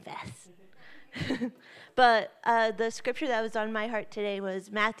But the scripture that was on my heart today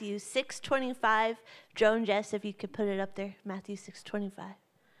was Matthew 6:25. Joan, Jess, if you could put it up there. Matthew 6:25.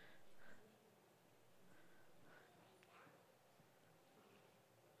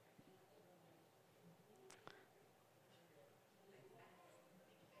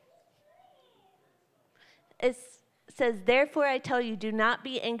 It says, therefore I tell you, do not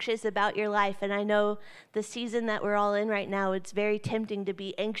be anxious about your life. And I know the season that we're all in right now, it's very tempting to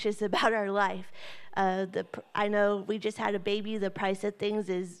be anxious about our life. I know we just had a baby. The price of things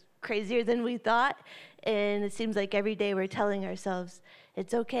is crazier than we thought. And it seems like every day we're telling ourselves,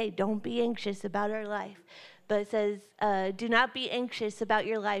 it's okay, don't be anxious about our life. But it says, do not be anxious about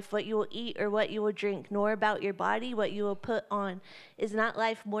your life, what you will eat or what you will drink, nor about your body, what you will put on. Is not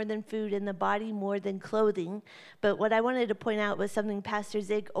life more than food, and the body more than clothing? But what I wanted to point out was something Pastor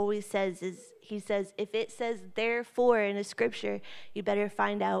Zig always says is, he says, if it says therefore in a scripture, you better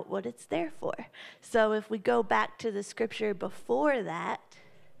find out what it's there for. So if we go back to the scripture before that,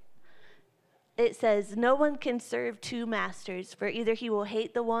 it says, no one can serve two masters, for either he will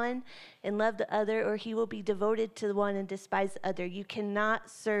hate the one and love the other, or he will be devoted to the one and despise the other. You cannot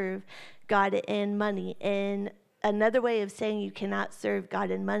serve God and money. And another way of saying you cannot serve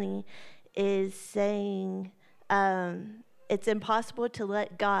God and money is saying it's impossible to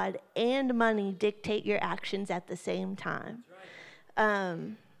let God and money dictate your actions at the same time.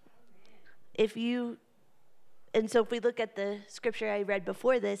 And so if we look at the scripture I read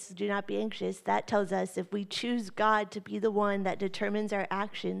before this, do not be anxious, that tells us if we choose God to be the one that determines our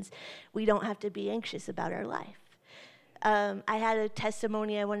actions, we don't have to be anxious about our life. I had a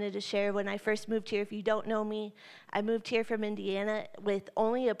testimony I wanted to share when I first moved here. If you don't know me, I moved here from Indiana with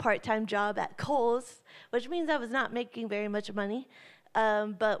only a part-time job at Kohl's, which means I was not making very much money.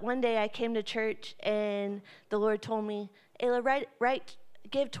 But one day I came to church and the Lord told me, Ayla,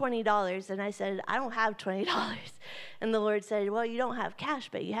 give $20. And I said, I don't have $20. And the Lord said, well, you don't have cash,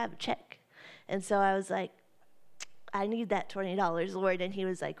 but you have a check. And so I was like, I need that $20, Lord. And he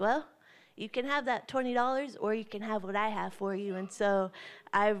was like, well, you can have that $20 or you can have what I have for you. And so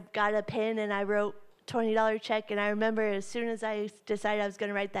I got a pen and I wrote $20 check. And I remember as soon as I decided I was going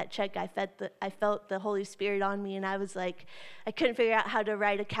to write that check, I felt the Holy Spirit on me. And I was like, I couldn't figure out how to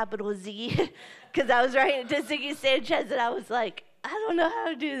write a capital Z because I was writing it to Ziggy Sanchez. And I was like, I don't know how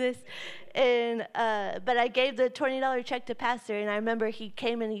to do this. And but I gave the $20 check to Pastor, and I remember he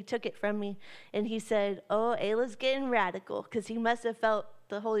came and he took it from me, and he said, oh, Ayla's getting radical, because he must have felt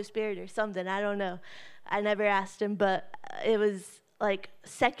the Holy Spirit or something. I don't know. I never asked him, but it was like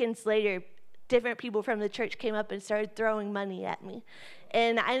seconds later, different people from the church came up and started throwing money at me.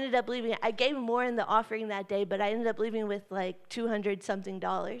 And I ended up leaving. I gave more in the offering that day, but I ended up leaving with like $200-something.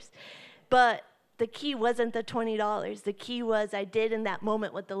 But the key wasn't the $20. The key was I did in that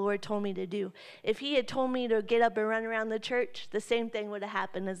moment what the Lord told me to do. If he had told me to get up and run around the church, the same thing would have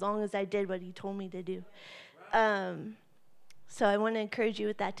happened as long as I did what he told me to do. So I want to encourage you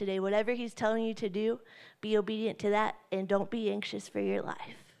with that today. Whatever he's telling you to do, be obedient to that, and don't be anxious for your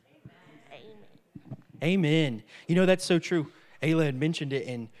life. Amen. You know, that's so true. Ayla had mentioned it,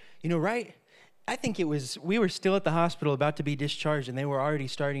 and, you know, right? I think we were still at the hospital about to be discharged, and they were already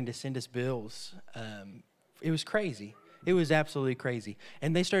starting to send us bills. It was crazy. It was absolutely crazy.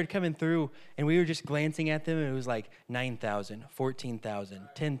 And they started coming through, and we were just glancing at them, and it was like $9,000,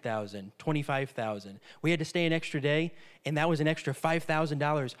 $14,000, $10,000, $25,000. We had to stay an extra day, and that was an extra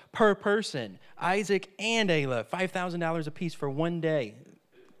 $5,000 per person. Isaac and Ayla, $5,000 a piece for one day.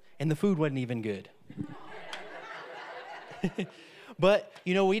 And the food wasn't even good. But,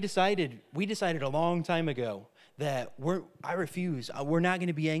 you know, we decided a long time ago that I refuse. We're not going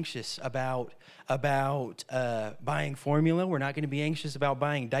to be anxious about buying formula. We're not going to be anxious about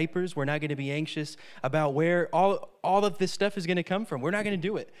buying diapers. We're not going to be anxious about where all of this stuff is going to come from. We're not going to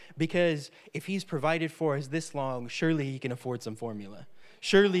do it, because if he's provided for us this long, surely he can afford some formula.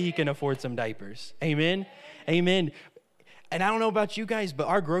 Surely he can afford some diapers. Amen? Amen. And I don't know about you guys, but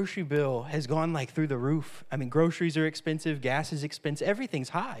our grocery bill has gone like through the roof. I mean, groceries are expensive, gas is expensive, everything's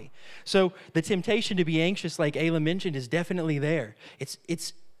high. So the temptation to be anxious, like Ayla mentioned, is definitely there.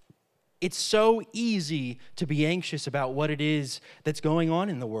 It's so easy to be anxious about what it is that's going on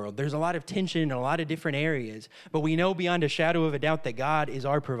in the world. There's a lot of tension in a lot of different areas, but we know beyond a shadow of a doubt that God is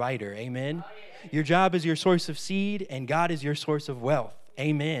our provider. Amen? Your job is your source of seed, and God is your source of wealth.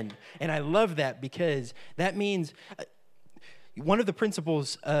 Amen. And I love that, because that means one of the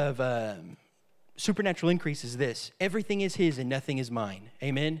principles of supernatural increase is this: everything is his and nothing is mine.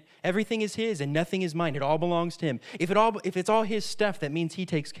 Amen? Everything is his and nothing is mine. It all belongs to him. If it's all his stuff, that means he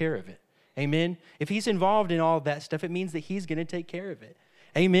takes care of it. Amen? If he's involved in all of that stuff, it means that he's going to take care of it.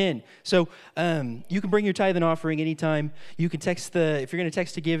 Amen. So you can bring your tithe and offering anytime. You can text if you're going to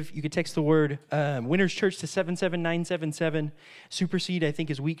text to give, you can text the word Winners Church to 77977. Superseed, I think,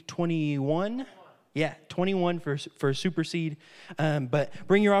 is week 21. Yeah, 21 for Superseed. But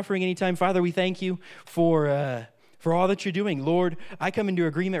bring your offering anytime. Father, we thank you for all that you're doing. Lord, I come into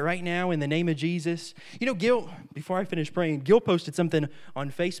agreement right now in the name of Jesus. You know, Gil, before I finish praying, Gil posted something on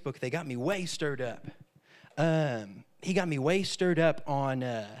Facebook that got me way stirred up. He got me way stirred up on,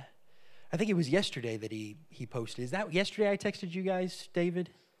 I think it was yesterday that he posted. Is that yesterday I texted you guys, David?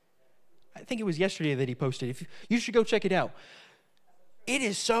 I think it was yesterday that he posted. You should go check it out. It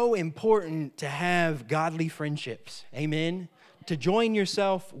is so important to have godly friendships. Amen. To join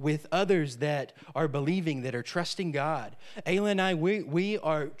yourself with others that are believing, that are trusting God. Ayla and I, we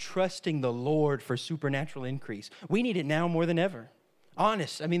are trusting the Lord for supernatural increase. We need it now more than ever.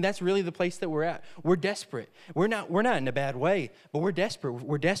 Honest. I mean, that's really the place that we're at. We're desperate. We're not in a bad way, but we're desperate.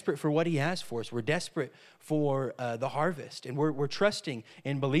 We're desperate for what he has for us. We're desperate for the harvest, and we're trusting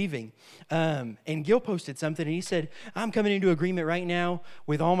and believing. And Gil posted something, and he said, I'm coming into agreement right now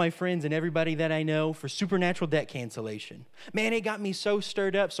with all my friends and everybody that I know for supernatural debt cancellation. Man, it got me so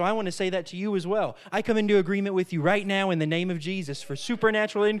stirred up, so I want to say that to you as well. I come into agreement with you right now in the name of Jesus for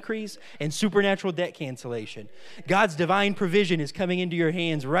supernatural increase and supernatural debt cancellation. God's divine provision is coming into your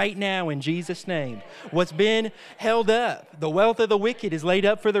hands right now in Jesus' name. What's been held up, the wealth of the wicked is laid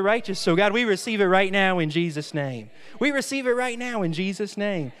up for the righteous. So God, we receive it right now in Jesus' name. We receive it right now in Jesus'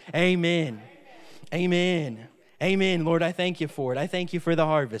 name. Amen. Amen. Amen. Lord, I thank you for it. I thank you for the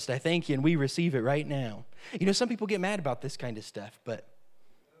harvest. I thank you, and we receive it right now. You know, some people get mad about this kind of stuff, but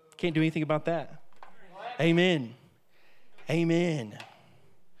can't do anything about that. Amen. Amen.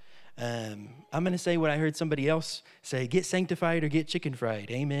 I'm going to say what I heard somebody else say, get sanctified or get chicken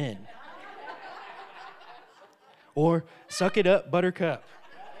fried. Amen. Or suck it up, buttercup.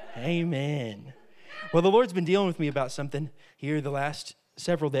 Amen. Well, the Lord's been dealing with me about something here the last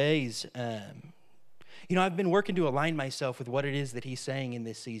several days. You know, I've been working to align myself with what it is that he's saying in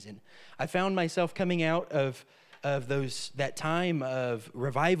this season. I found myself coming out of that time of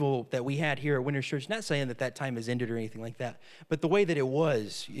revival that we had here at Winners Church. Not saying that time has ended or anything like that, but the way that it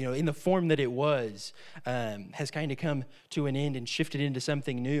was, you know, in the form that it was, has kind of come to an end and shifted into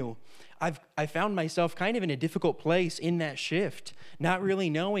something new. I found myself kind of in a difficult place in that shift, not really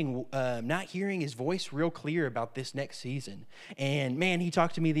knowing, not hearing his voice real clear about this next season. And man, he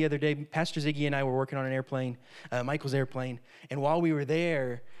talked to me the other day. Pastor Ziggy and I were working on an airplane, Michael's airplane, and while we were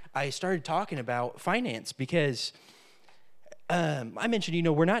there, I started talking about finance because I mentioned, you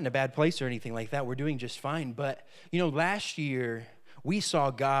know, we're not in a bad place or anything like that. We're doing just fine. But, you know, last year we saw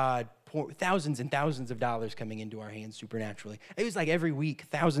God pour thousands and thousands of dollars coming into our hands supernaturally. It was like every week,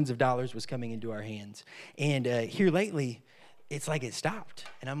 thousands of dollars was coming into our hands. And here lately, it's like it stopped.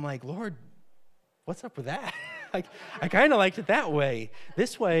 And I'm like, Lord, what's up with that? I kind of liked it that way.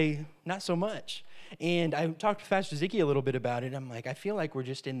 This way, not so much. And I talked to Pastor Ziggy a little bit about it. I'm like, I feel like we're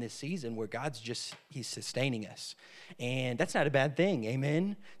just in this season where he's sustaining us. And that's not a bad thing,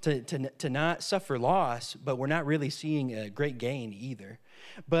 amen? To not suffer loss, but we're not really seeing a great gain either.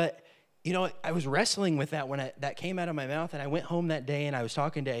 But, you know, I was wrestling with that when that came out of my mouth, and I went home that day and I was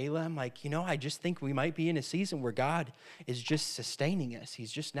talking to Ayla. I'm like, you know, I just think we might be in a season where God is just sustaining us.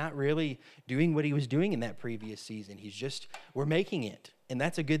 He's just not really doing what he was doing in that previous season. We're making it, and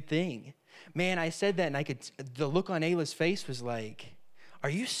that's a good thing. Man, I said that, and the look on Ayla's face was like, are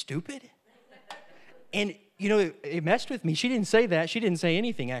you stupid? And, you know, it messed with me. She didn't say that. She didn't say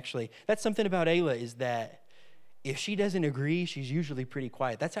anything, actually. That's something about Ayla, is that if she doesn't agree, she's usually pretty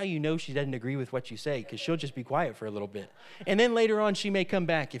quiet. That's how you know she doesn't agree with what you say, because she'll just be quiet for a little bit. And then later on, she may come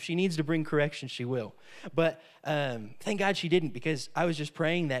back. If she needs to bring correction, she will. But thank God she didn't, because I was just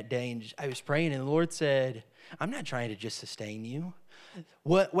praying that day, and I was praying, and the Lord said, I'm not trying to just sustain you.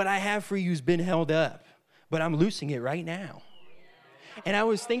 What I have for you has been held up, but I'm loosing it right now. And I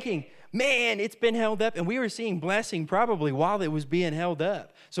was thinking, man, it's been held up, and we were seeing blessing probably while it was being held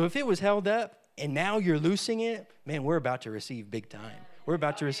up. So if it was held up and now you're loosing it, man, we're about to receive big time. We're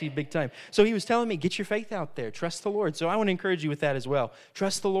about to receive big time. So he was telling me, get your faith out there. Trust the Lord. So I want to encourage you with that as well.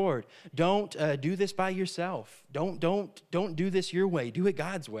 Trust the Lord. Don't do this by yourself. Don't do this your way. Do it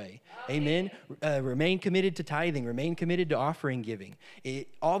God's way. Amen. Remain committed to tithing. Remain committed to offering giving.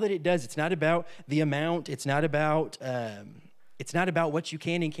 All that it does, it's not about the amount. It's not about what you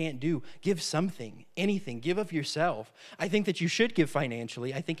can and can't do. Give something, anything. Give of yourself. I think that you should give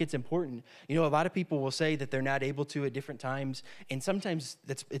financially. I think it's important. You know, a lot of people will say that they're not able to at different times, and sometimes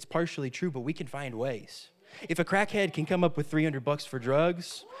it's partially true, but we can find ways. If a crackhead can come up with $300 for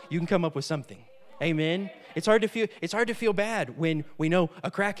drugs, you can come up with something. Amen. It's hard to feel bad when we know a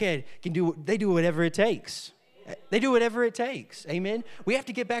crackhead they do whatever it takes. They do whatever it takes. Amen. We have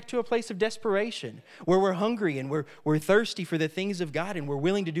to get back to a place of desperation where we're hungry and we're thirsty for the things of God, and we're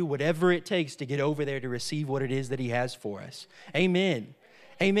willing to do whatever it takes to get over there to receive what it is that he has for us. Amen.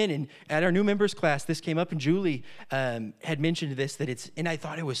 Amen. And at our new members class, this came up, and Julie had mentioned this, and I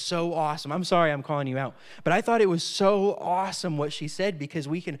thought it was so awesome. I'm sorry I'm calling you out, but I thought it was so awesome what she said, because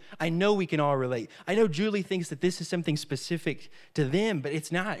I know we can all relate. I know Julie thinks that this is something specific to them, but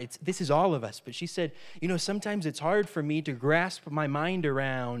it's not. This is all of us. But she said, sometimes it's hard for me to grasp my mind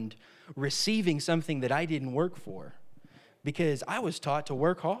around receiving something that I didn't work for, because I was taught to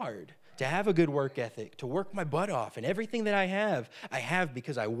work hard, to have a good work ethic, to work my butt off, and everything that I have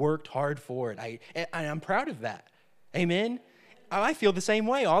because I worked hard for it. I'm proud of that. Amen? I feel the same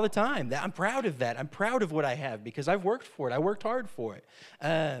way all the time. That I'm proud of that. I'm proud of what I have because I've worked for it. I worked hard for it.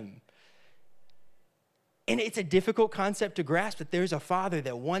 And it's a difficult concept to grasp, that there's a Father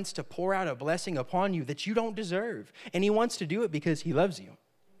that wants to pour out a blessing upon you that you don't deserve. And he wants to do it because he loves you.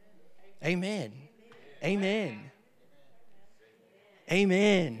 Amen. Amen.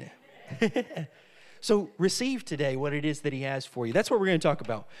 Amen. So receive today what it is that he has for you. That's what we're going to talk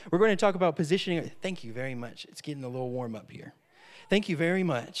about. We're going to talk about positioning. Thank you very much. It's getting a little warm up here. Thank you very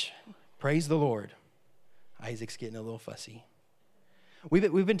much. Praise the Lord. Isaac's getting a little fussy.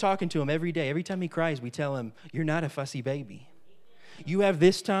 We've been talking to him every day. Every time he cries, we tell him, you're not a fussy baby. You have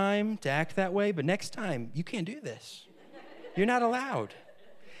this time to act that way, but next time, you can't do this. You're not allowed.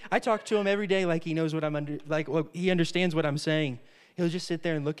 I talk to him every day like he knows what he understands what I'm saying. He'll just sit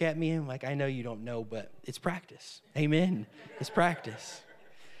there and look at me and like, I know you don't know, but it's practice. Amen. It's practice.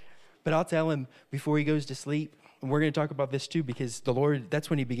 But I'll tell him before he goes to sleep, and we're going to talk about this too, because the Lord, that's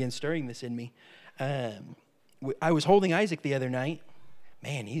when he begins stirring this in me. I was holding Isaac the other night.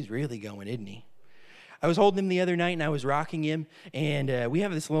 Man, he's really going, isn't he? I was holding him the other night, and I was rocking him, and we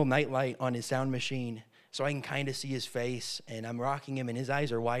have this little night light on his sound machine, so I can kind of see his face, and I'm rocking him, and his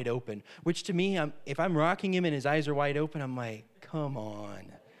eyes are wide open, which to me, if I'm rocking him and his eyes are wide open, I'm like, come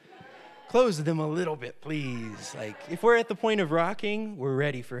on. Close them a little bit, please. Like, if we're at the point of rocking, we're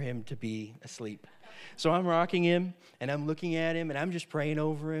ready for him to be asleep. So I'm rocking him, and I'm looking at him, and I'm just praying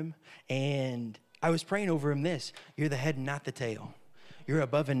over him, and I was praying over him this: you're the head and not the tail. You're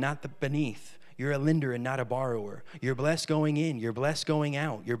above and not the beneath. You're a lender and not a borrower. You're blessed going in. You're blessed going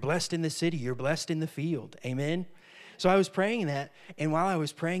out. You're blessed in the city. You're blessed in the field. Amen? So I was praying that, and while I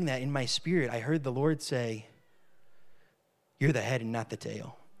was praying that in my spirit, I heard the Lord say, you're the head and not the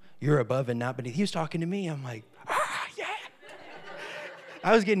tail. You're above and not beneath. He was talking to me. I'm like, yeah.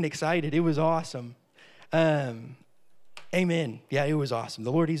 I was getting excited. It was awesome. Amen. Yeah, it was awesome.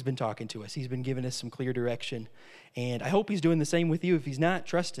 The Lord, he's been talking to us. He's been giving us some clear direction. And I hope he's doing the same with you. If he's not,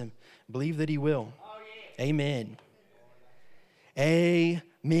 trust him. Believe that he will. Oh, yeah. Amen.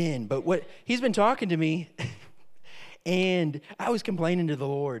 Amen. But what he's been talking to me, and I was complaining to the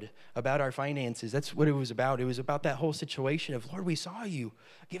Lord about our finances. That's what it was about. It was about that whole situation of, Lord, we saw you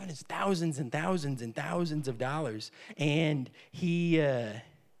giving us thousands and thousands and thousands of dollars. And he,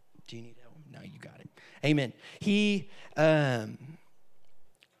 do you need help? No, you got it. Amen.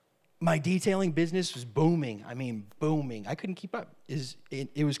 My detailing business was booming. I mean, booming. I couldn't keep up.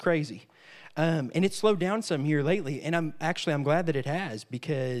 It was crazy. And it slowed down some here lately. And I'm glad that it has,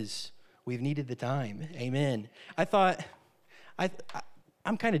 because we've needed the time. Amen. I thought,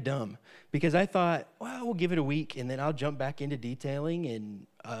 I'm kind of dumb, because I thought, well, we'll give it a week and then I'll jump back into detailing.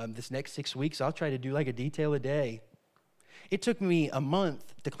 And this next 6 weeks, I'll try to do like a detail a day. It took me a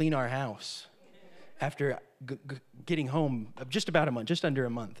month to clean our house after getting home, just about a month, just under a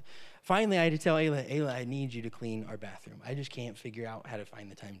month. Finally, I had to tell Ayla, I need you to clean our bathroom. I just can't figure out how to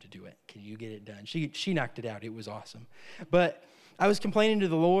find the time to do it. Can you get it done? She knocked it out. It was awesome. But I was complaining to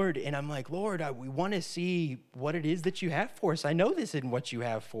the Lord, and I'm like, Lord, we want to see what it is that you have for us. I know this isn't what you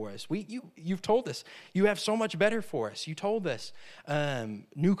have for us. You've told us. You have so much better for us. You told us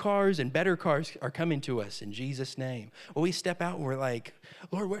new cars and better cars are coming to us in Jesus' name. Well, we step out, and we're like,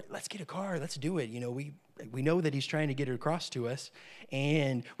 Lord, let's get a car. Let's do it. We know that he's trying to get it across to us,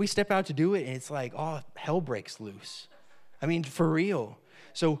 and we step out to do it, and it's like, oh, hell breaks loose. I mean, for real.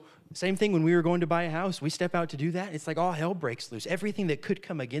 So same thing when we were going to buy a house. We step out to do that. It's like all hell breaks loose. Everything that could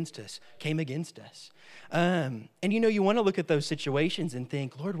come against us came against us. And you want to look at those situations and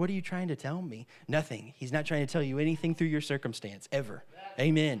think, Lord, what are you trying to tell me? Nothing. He's not trying to tell you anything through your circumstance, ever.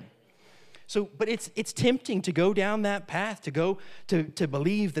 Amen. but it's tempting to go down that path, to go to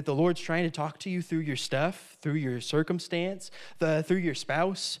believe that the Lord's trying to talk to you through your stuff, through your circumstance, through your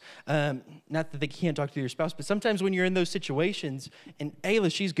spouse. Not that they can't talk to your spouse, but sometimes when you're in those situations, and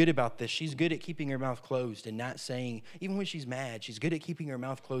Ayla, she's good about this. She's good at keeping her mouth closed and not saying, even when she's mad, she's good at keeping her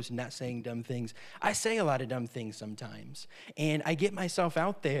mouth closed and not saying dumb things. I say a lot of dumb things sometimes, and I get myself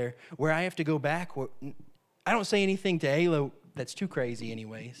out there where I have to go back. I don't say anything to Ayla that's too crazy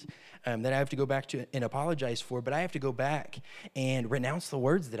anyways, that I have to go back to and apologize for, but I have to go back and renounce the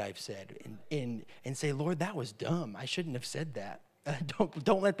words that I've said and say, Lord, that was dumb. I shouldn't have said that.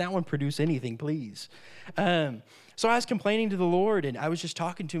 Don't let that one produce anything, please. So I was complaining to the Lord, and I was just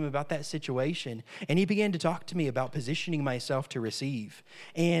talking to him about that situation, and he began to talk to me about positioning myself to receive.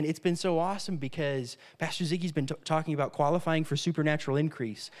 And it's been so awesome because Pastor Ziggy's been talking about qualifying for supernatural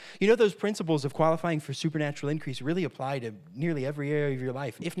increase. You know, those principles of qualifying for supernatural increase really apply to nearly every area of your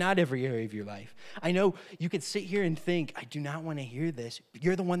life, if not every area of your life. I know you could sit here and think, I do not want to hear this. But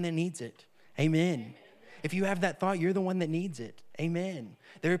you're the one that needs it. Amen. If you have that thought, you're the one that needs it. Amen.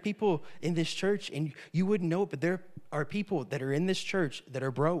 There are people in this church, and you wouldn't know it, but there are people that are in this church that are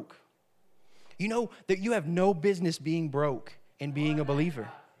broke. You know that you have no business being broke and being a believer.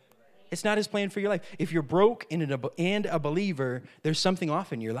 It's not his plan for your life. If you're broke and a believer, there's something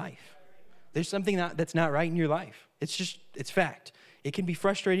off in your life. There's something that's not right in your life. It's fact. It can be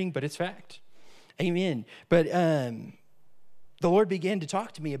frustrating, but it's fact. Amen. But the Lord began to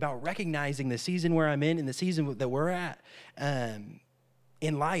talk to me about recognizing the season where I'm in and the season that we're at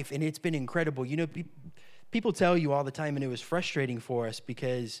in life, and it's been incredible. You know, people tell you all the time, and it was frustrating for us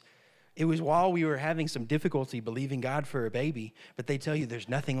because it was while we were having some difficulty believing God for a baby, but they tell you there's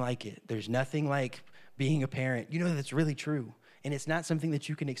nothing like it. There's nothing like being a parent. You know, that's really true, and it's not something that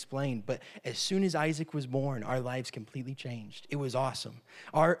you can explain, but as soon as Isaac was born, our lives completely changed. It was awesome.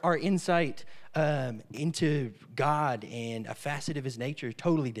 Our insight into God and a facet of his nature,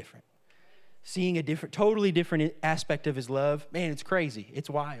 totally different. Seeing a totally different aspect of his love, man, it's crazy. It's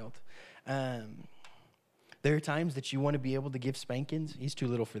wild. There are times that you want to be able to give spankings. He's too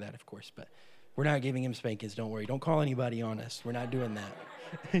little for that, of course, but we're not giving him spankings. Don't worry. Don't call anybody on us. We're not doing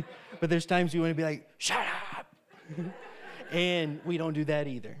that. But there's times you want to be like, shut up. And we don't do that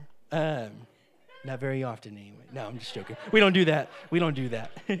either. Not very often anyway. No, I'm just joking. We don't do that. We don't do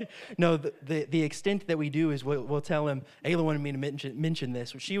that. No, the extent that we do is we'll tell him, Ayla wanted me to mention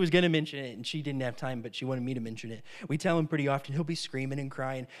this. She was going to mention it, and she didn't have time, but she wanted me to mention it. We tell him pretty often. He'll be screaming and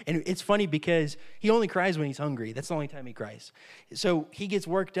crying. And it's funny because he only cries when he's hungry. That's the only time he cries. So he gets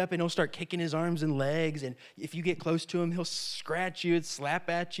worked up, and he'll start kicking his arms and legs. And if you get close to him, he'll scratch you and slap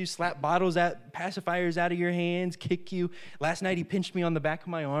at you, slap pacifiers out of your hands, kick you. Last night, he pinched me on the back of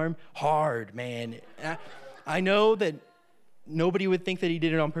my arm. Hard, man. I know that nobody would think that he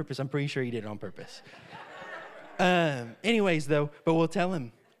did it on purpose. I'm pretty sure he did it on purpose. Anyways, though, but we'll tell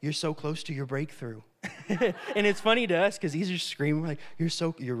him, you're so close to your breakthrough. And it's funny to us because he's just screaming like,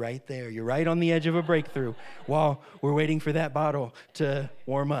 you're right there. You're right on the edge of a breakthrough while we're waiting for that bottle to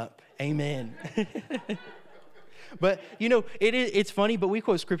warm up. Amen. But, you know, it's funny, but we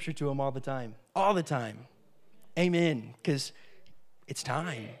quote scripture to him all the time. All the time. Amen. Because it's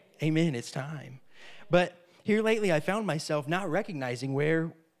time. Amen. It's time. But here lately, I found myself not recognizing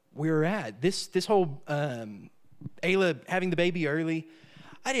where we were at. This whole Ayla having the baby early,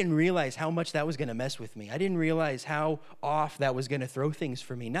 I didn't realize how much that was going to mess with me. I didn't realize how off that was going to throw things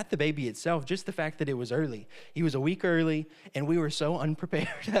for me. Not the baby itself, just the fact that it was early. He was a week early, and we were so unprepared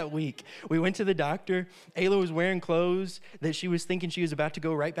that week. We went to the doctor. Ayla was wearing clothes that she was thinking she was about to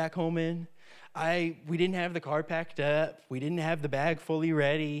go right back home in. We didn't have the car packed up. We didn't have the bag fully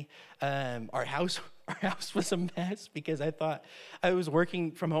ready. Our house was a mess because I thought I was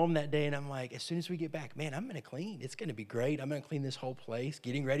working from home that day, and I'm like, as soon as we get back, man, I'm going to clean. It's going to be great. I'm going to clean this whole place,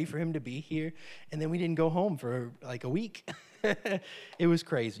 getting ready for him to be here. And then we didn't go home for like a week. It was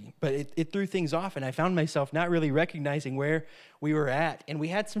crazy, but it threw things off, and I found myself not really recognizing where we were at. And we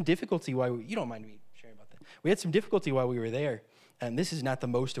had some difficulty you don't mind me sharing about that. We had some difficulty while we were there. And this is not the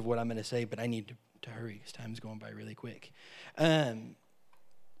most of what I'm going to say, but I need to hurry because time's going by really quick.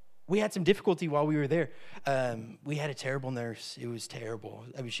 We had some difficulty while we were there. We had a terrible nurse. It was terrible.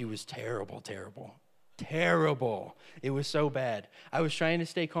 I mean, she was terrible. Terrible. It was so bad. I was trying to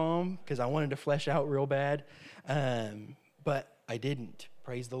stay calm because I wanted to flesh out real bad, but I didn't.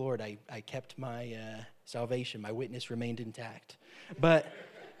 Praise the Lord. I kept my salvation. My witness remained intact. But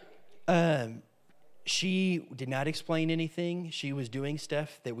she did not explain anything. She was doing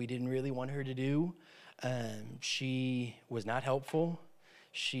stuff that we didn't really want her to do. She was not helpful.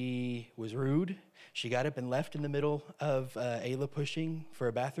 She was rude. She got up and left in the middle of Ayla pushing for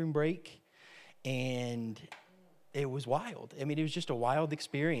a bathroom break. and it was wild. I mean, it was just a wild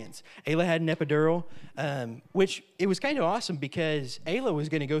experience. Ayla had an epidural, which it was kind of awesome because Ayla was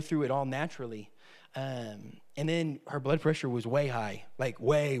going to go through it all naturally. And then her blood pressure was way high, like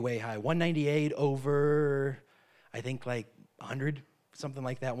way, way high. 198 over, I think, like 100, something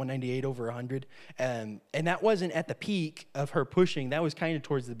like that, 198 over 100. And that wasn't at the peak of her pushing. That was kind of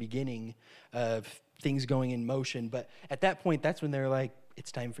towards the beginning of things going in motion. But at that point, that's when they're like,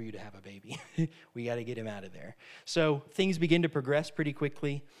 it's time for you to have a baby. We got to get him out of there. So things begin to progress pretty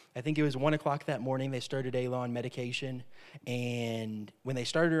quickly. I think it was 1 o'clock that morning they started Ayla on medication. And when they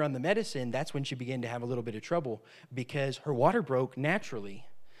started her on the medicine, that's when she began to have a little bit of trouble because her water broke naturally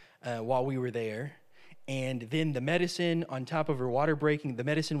while we were there. And then the medicine, on top of her water breaking, the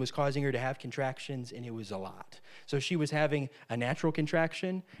medicine was causing her to have contractions, and it was a lot. So she was having a natural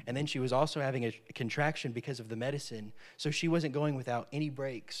contraction, and then she was also having a contraction because of the medicine. So she wasn't going without any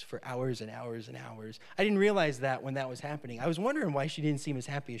breaks for hours and hours and hours. I didn't realize that when that was happening. I was wondering why she didn't seem as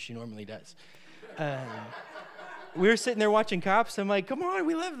happy as she normally does. We were sitting there watching Cops. I'm like, come on,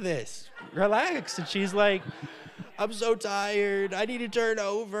 we love this. Relax. And she's like, I'm so tired. I need to turn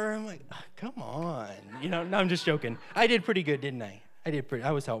over. I'm like, come on. No, I'm just joking. I did pretty good, didn't I?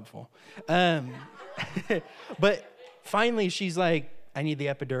 I was helpful. But finally, she's like, I need the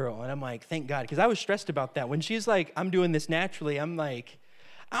epidural. And I'm like, thank God. Because I was stressed about that. When she's like, I'm doing this naturally, I'm like,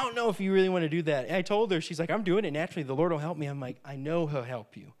 I don't know if you really want to do that. And I told her, she's like, I'm doing it naturally. The Lord will help me. I'm like, I know he'll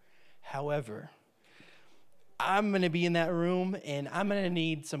help you. However, I'm going to be in that room, and I'm going to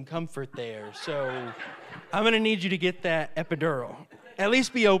need some comfort there. So I'm going to need you to get that epidural. At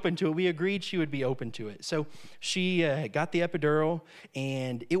least be open to it. We agreed she would be open to it. So she got the epidural,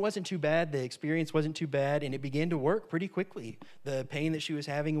 and it wasn't too bad. The experience wasn't too bad, and it began to work pretty quickly. The pain that she was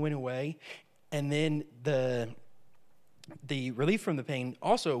having went away, and then the relief from the pain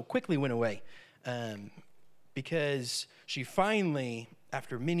also quickly went away because she finally,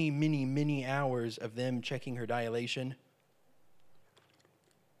 after many, many, many hours of them checking her dilation,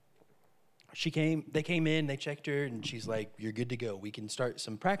 they came in, they checked her, and she's like, you're good to go. We can start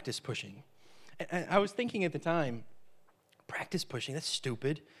some practice pushing. And I was thinking at the time, practice pushing, that's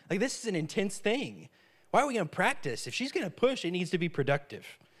stupid. Like, this is an intense thing. Why are we going to practice? If she's going to push, it needs to be productive.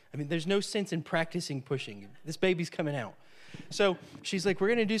 I mean, there's no sense in practicing pushing. This baby's coming out. So she's like, we're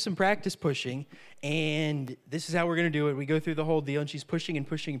going to do some practice pushing, and this is how we're going to do it. We go through the whole deal, and she's pushing and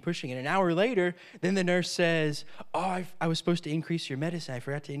pushing and pushing. And an hour later, then the nurse says, I was supposed to increase your medicine. I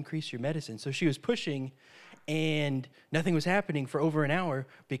forgot to increase your medicine. So she was pushing, and nothing was happening for over an hour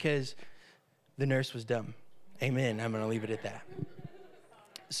because the nurse was dumb. Amen. I'm going to leave it at that.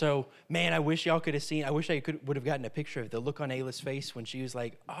 So, man, I wish y'all could have seen. I wish I would have gotten a picture of the look on Ayla's face when she was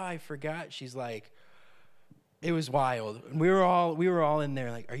like, I forgot. She's like, it was wild. We were all in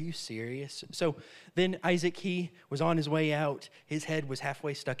there like, are you serious? So then Isaac, he was on his way out. His head was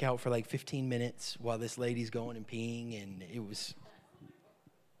halfway stuck out for like 15 minutes while this lady's going and peeing, and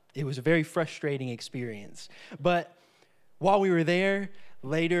it was a very frustrating experience. But while we were there,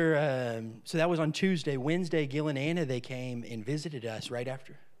 later, so that was on Tuesday. Wednesday, Gil and Anna, they came and visited us right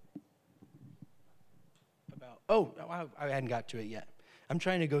after. I hadn't got to it yet. I'm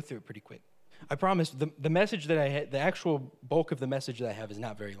trying to go through it pretty quick. I promise the message that I had, the actual bulk of the message that I have is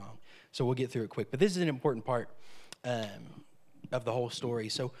not very long, so we'll get through it quick. But this is an important part of the whole story.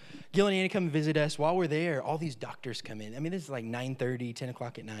 So Gil and Anna come and visit us. While we're there, all these doctors come in. I mean, this is like 9:30, 10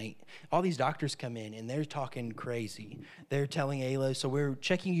 o'clock at night. All these doctors come in, and they're talking crazy. They're telling Ayla, so we're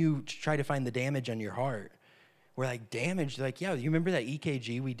checking you to try to find the damage on your heart. We're like, damage? They're like, yeah, you remember that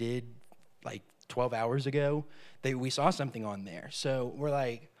EKG we did like 12 hours ago? We saw something on there. So we're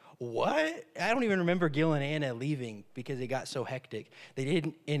like, what? I don't even remember Gil and Anna leaving because it got so hectic. They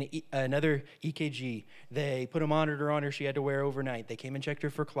did another EKG. They put a monitor on her she had to wear overnight. They came and checked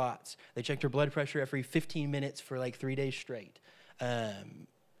her for clots. They checked her blood pressure every 15 minutes for like 3 days straight.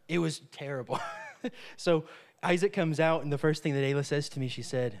 It was terrible. So Isaac comes out, and the first thing that Ayla says to me, she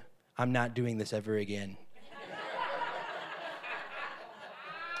said, I'm not doing this ever again.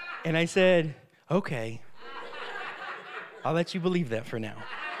 And I said, okay, I'll let you believe that for now.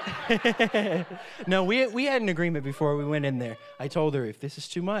 No, we had an agreement before we went in there. I told her, if this is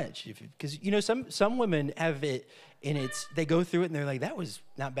too much, because some women have it, and they go through it and they're like, that was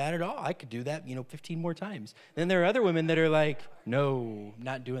not bad at all. I could do that 15 more times. Then there are other women that are like, no,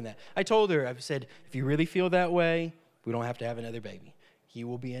 not doing that. I told her, I said, if you really feel that way, we don't have to have another baby. He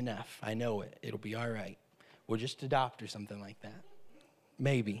will be enough. I know it. It'll be all right. We'll just adopt or something like that.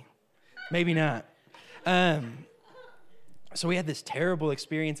 Maybe not. So we had this terrible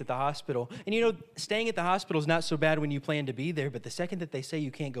experience at the hospital. And you know, staying at the hospital is not so bad when you plan to be there, but the second that they say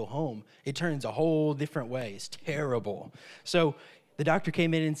you can't go home, it turns a whole different way. It's terrible. So the doctor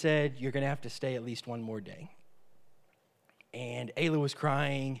came in and said, you're going to have to stay at least one more day. And Ayla was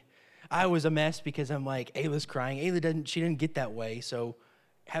crying. I was a mess because I'm like, Ayla's crying. She didn't get that way. So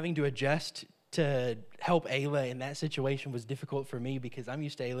having to adjust to help Ayla in that situation was difficult for me because I'm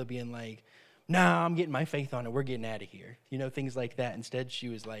used to Ayla being like, nah, I'm getting my faith on it. We're getting out of here. You know, things like that. Instead, she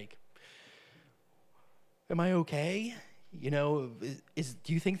was like, am I okay? You know,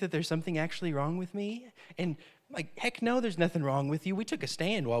 do you think that there's something actually wrong with me? And like, heck no, there's nothing wrong with you. We took a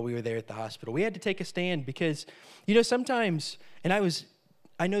stand while we were there at the hospital. We had to take a stand because, you know, sometimes, and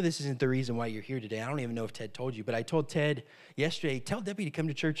I know this isn't the reason why you're here today. I don't even know if Ted told you, but I told Ted yesterday, tell Debbie to come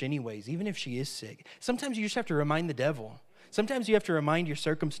to church anyways, even if she is sick. Sometimes you just have to remind the devil. Sometimes you have to remind your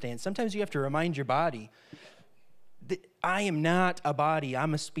circumstance. Sometimes you have to remind your body that I am not a body,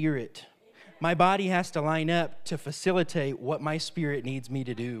 I'm a spirit. My body has to line up to facilitate what my spirit needs me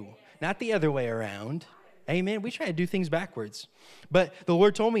to do, not the other way around. Amen. We try to do things backwards. But the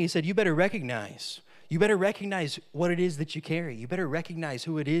Lord told me, he said, you better recognize what it is that you carry. You better recognize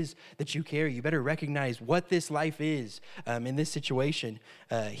who it is that you carry. You better recognize what this life is in this situation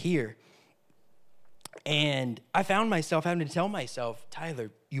here. And I found myself having to tell myself, Tyler,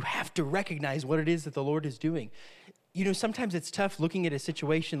 you have to recognize what it is that the Lord is doing. You know, sometimes it's tough looking at a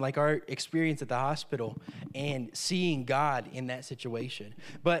situation like our experience at the hospital and seeing God in that situation.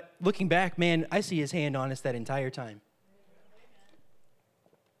 But looking back, man, I see his hand on us that entire time.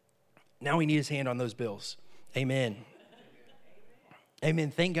 Now we need his hand on those bills. Amen.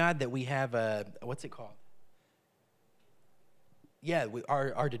 Amen. Thank God that we have what's it called? Yeah,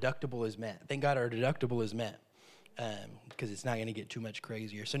 our deductible is met. Thank God our deductible is met because it's not going to get too much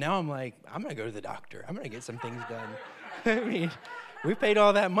crazier. So now I'm like, I'm going to go to the doctor. I'm going to get some things done. I mean, we paid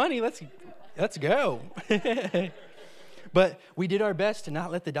all that money. Let's go. But we did our best to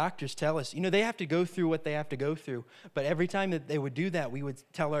not let the doctors tell us. You know, they have to go through what they have to go through. But every time that they would do that, we would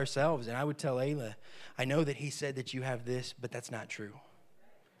tell ourselves, and I would tell Ayla, I know that he said that you have this, but that's not true.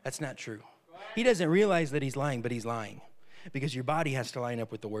 That's not true. He doesn't realize that he's lying, but he's lying. Because your body has to line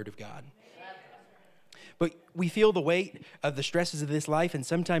up with the Word of God. But we feel the weight of the stresses of this life, and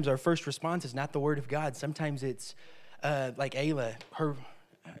sometimes our first response is not the Word of God. Sometimes it's like Ayla,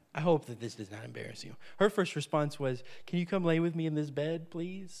 I hope that this does not embarrass you. Her first response was, can you come lay with me in this bed,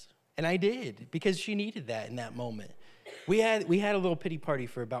 please? And I did, because she needed that in that moment. We had a little pity party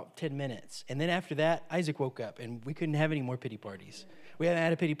for about 10 minutes. And then after that, Isaac woke up, and we couldn't have any more pity parties. We haven't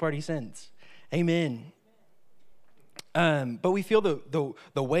had a pity party since. Amen. But we feel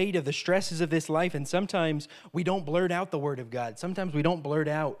the weight of the stresses of this life, and sometimes we don't blurt out the Word of God. Sometimes we don't blurt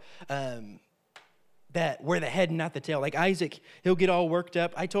out that we're the head and not the tail. Like Isaac, he'll get all worked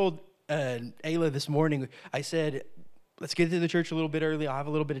up. I told Ayla this morning, I said, let's get to the church a little bit early. I'll have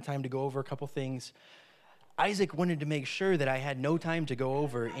a little bit of time to go over a couple things. Isaac wanted to make sure that I had no time to go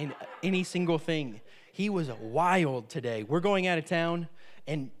over in any single thing. He was wild today. We're going out of town.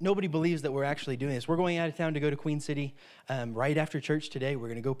 And nobody believes that we're actually doing this. We're going out of town to go to Queen City right after church today. We're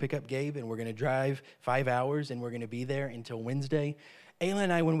going to go pick up Gabe, and we're going to drive 5 hours, and we're going to be there until Wednesday. Ayla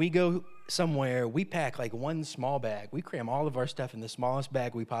and I, when we go somewhere, we pack like one small bag. We cram all of our stuff in the smallest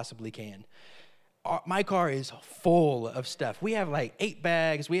bag we possibly can. My car is full of stuff. We have like 8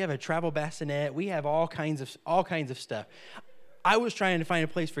 bags. We have a travel bassinet. We have all kinds of stuff. I was trying to find a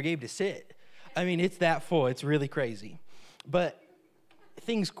place for Gabe to sit. I mean, it's that full. It's really crazy. But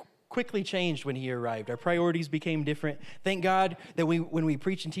things quickly changed when he arrived. Our priorities became different. Thank God that when we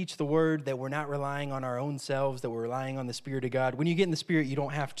preach and teach the Word, that we're not relying on our own selves, that we're relying on the Spirit of God. When you get in the Spirit, you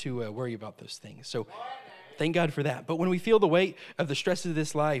don't have to worry about those things. So thank God for that. But when we feel the weight of the stresses of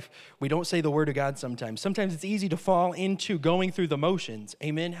this life, we don't say the Word of God sometimes. Sometimes it's easy to fall into going through the motions.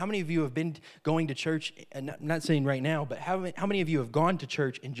 Amen? How many of you have been going to church, and I'm not saying right now, but how many of you have gone to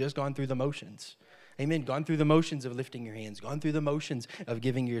church and just gone through the motions? Amen. Gone through the motions of lifting your hands. Gone through the motions of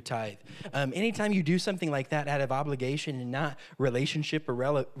giving your tithe. Anytime you do something like that out of obligation and not relationship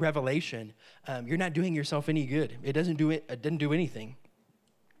or revelation, you're not doing yourself any good. It doesn't do anything.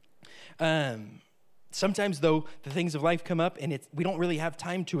 Sometimes, though, the things of life come up, and we don't really have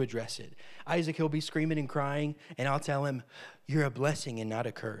time to address it. Isaac, he'll be screaming and crying, and I'll tell him, you're a blessing and not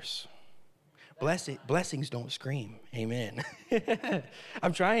a curse. Blessings don't scream. Amen.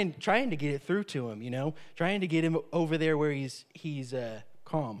 I'm trying to get it through to him, you know, trying to get him over there where he's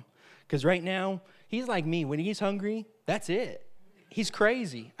calm. Because right now, he's like me. When he's hungry, that's it. He's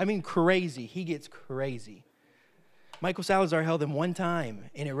crazy. I mean, crazy. He gets crazy. Michael Salazar held him one time,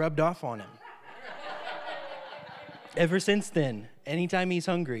 and it rubbed off on him. Ever since then, anytime he's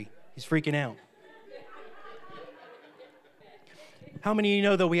hungry, he's freaking out. How many of you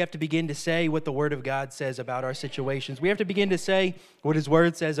know, though, we have to begin to say what the Word of God says about our situations? We have to begin to say what His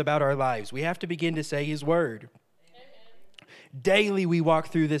Word says about our lives. We have to begin to say His Word. Daily we walk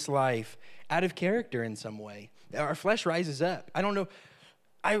through this life out of character in some way. Our flesh rises up. I don't know.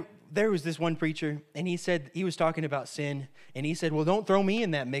 There was this one preacher, and he said, he was talking about sin, and he said, well, don't throw me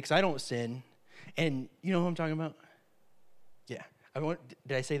in that mix. I don't sin. And you know who I'm talking about? Yeah.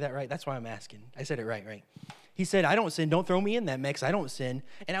 Did I say that right? That's why I'm asking. I said it right? He said, I don't sin. Don't throw me in that mix. I don't sin.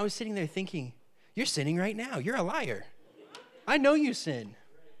 And I was sitting there thinking, you're sinning right now. You're a liar. I know you sin.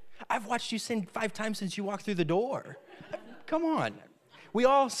 I've watched you sin 5 times since you walked through the door. Come on. We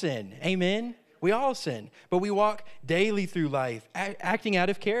all sin. Amen. We all sin. But we walk daily through life, acting out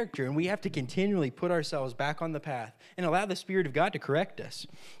of character. And we have to continually put ourselves back on the path and allow the Spirit of God to correct us.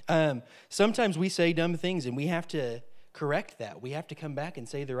 Sometimes we say dumb things, and we have to correct that. We have to come back and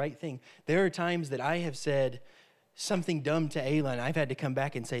say the right thing. There are times that I have said something dumb to Ayla, and I've had to come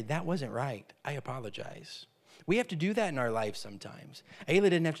back and say, that wasn't right. I apologize. We have to do that in our lives sometimes. Ayla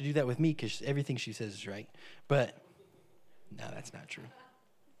didn't have to do that with me because everything she says is right. But no, that's not true.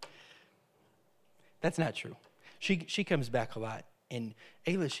 That's not true. She comes back a lot. And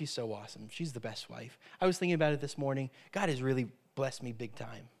Ayla, she's so awesome. She's the best wife. I was thinking about it this morning. God has really blessed me big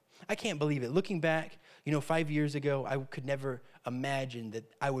time. I can't believe it. Looking back, 5 years ago, I could never imagine that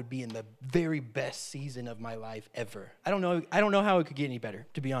I would be in the very best season of my life ever. I don't know how it could get any better,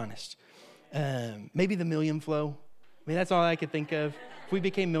 to be honest. Maybe the million flow. I mean, that's all I could think of. If we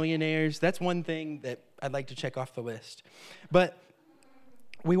became millionaires, that's one thing that I'd like to check off the list. But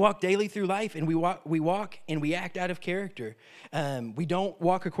we walk daily through life, and we walk and we act out of character. We don't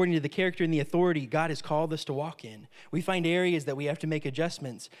walk according to the character and the authority God has called us to walk in. We find areas that we have to make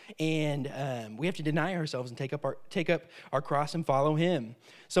adjustments, and we have to deny ourselves and take up our cross and follow Him.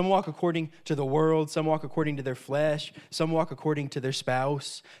 Some walk according to the world. Some walk according to their flesh. Some walk according to their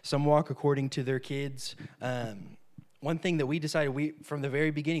spouse. Some walk according to their kids. One thing that we decided, from the very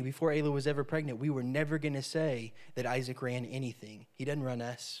beginning, before Ayla was ever pregnant, we were never going to say that Isaac ran anything. He doesn't run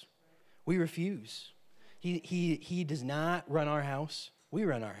us. We refuse. He does not run our house. We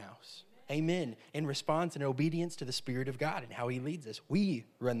run our house. Amen. In response and obedience to the Spirit of God and how He leads us. We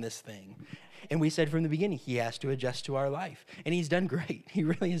run this thing. And we said from the beginning, He has to adjust to our life. And He's done great. He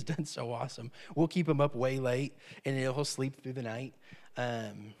really has done so awesome. We'll keep Him up way late, and He'll sleep through the night.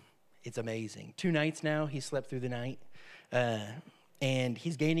 It's amazing. 2 nights now, he slept through the night. And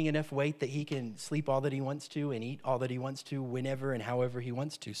he's gaining enough weight that he can sleep all that he wants to and eat all that he wants to whenever and however he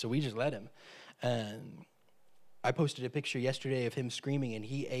wants to. So we just let him. I posted a picture yesterday of him screaming, and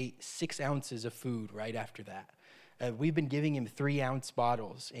he ate 6 ounces of food right after that. We've been giving him 3-ounce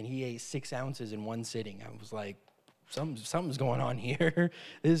bottles, and he ate 6 ounces in one sitting. I was like, something's going on here.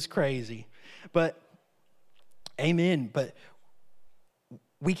 This is crazy. But, amen. But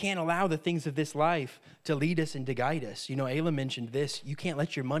we can't allow the things of this life to lead us and to guide us. Ayla mentioned this. You can't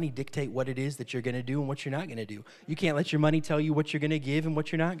let your money dictate what it is that you're going to do and what you're not going to do. You can't let your money tell you what you're going to give and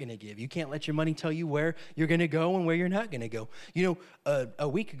what you're not going to give. You can't let your money tell you where you're going to go and where you're not going to go. A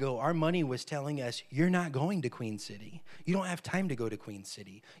week ago, our money was telling us, you're not going to Queen City. You don't have time to go to Queen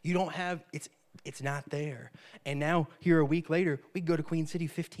City. You don't have, it's not there. And now, here a week later, we go to Queen City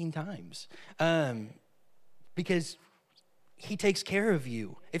 15 times. Because He takes care of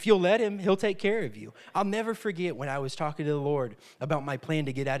you. If you'll let Him, He'll take care of you. I'll never forget when I was talking to the Lord about my plan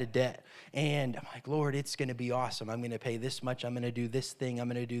to get out of debt. And I'm like, Lord, it's going to be awesome. I'm going to pay this much. I'm going to do this thing. I'm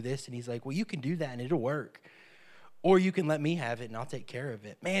going to do this. And He's like, well, you can do that and it'll work. Or you can let me have it and I'll take care of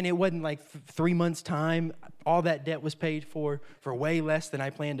it. Man, it wasn't like 3 months' time. All that debt was paid for way less than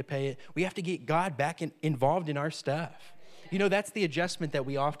I planned to pay it. We have to get God back involved in our stuff. That's the adjustment that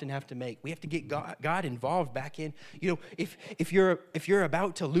we often have to make. We have to get God involved back in. If you're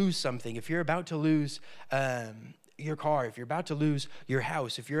about to lose something, if you're about to lose your car, if you're about to lose your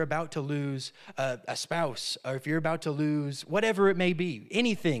house, if you're about to lose a spouse, or if you're about to lose whatever it may be,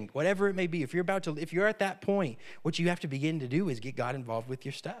 anything, whatever it may be, if you're at that point, what you have to begin to do is get God involved with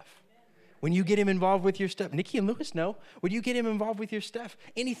your stuff. When you get Him involved with your stuff, Nikki and Lewis know, when you get Him involved with your stuff,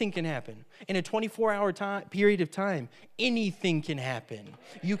 anything can happen. In a 24-hour period of time, anything can happen.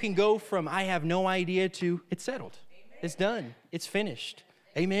 You can go from, I have no idea, to, it's settled. Amen. It's done. It's finished.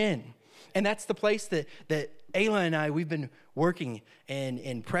 Amen. And that's the place that Ayla and I, we've been working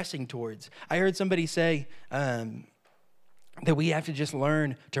and pressing towards. I heard somebody say, that we have to just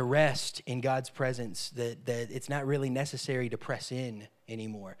learn to rest in God's presence, that it's not really necessary to press in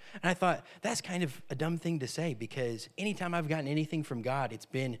anymore. And I thought, that's kind of a dumb thing to say, because anytime I've gotten anything from God, it's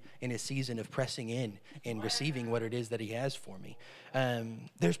been in a season of pressing in and receiving what it is that he has for me.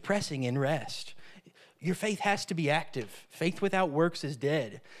 There's pressing in rest. Your faith has to be active. Faith without works is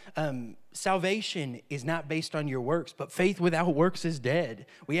dead. Salvation is not based on your works, but faith without works is dead.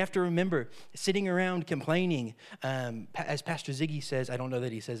 We have to remember, sitting around complaining, as Pastor Ziggy says, I don't know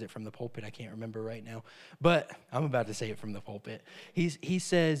that he says it from the pulpit, I can't remember right now, but I'm about to say it from the pulpit. He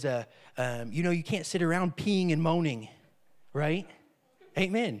says, you can't sit around peeing and moaning, right?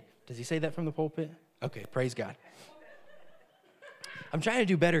 Amen. Does he say that from the pulpit? Okay, praise God. I'm trying to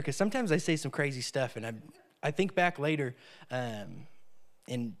do better, because sometimes I say some crazy stuff, and I think back later, and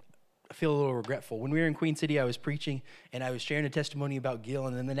I feel a little regretful. When we were in Queen City, I was preaching, and I was sharing a testimony about Gil,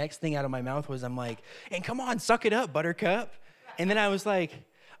 and then the next thing out of my mouth was, I'm like, and come on, suck it up, Buttercup. And then I was like,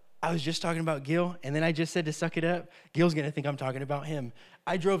 I was just talking about Gil, and then I just said to suck it up. Gil's going to think I'm talking about him.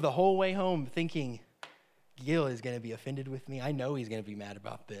 I drove the whole way home thinking, Gil is going to be offended with me. I know he's going to be mad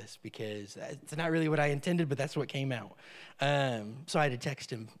about this, because it's not really what I intended, but that's what came out. So I had to text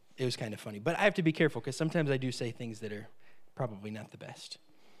him. It was kind of funny. But I have to be careful, because sometimes I do say things that are probably not the best.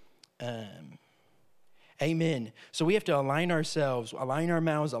 Amen. So we have to align ourselves, align our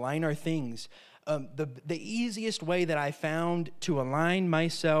mouths, align our things. The easiest way that I found to align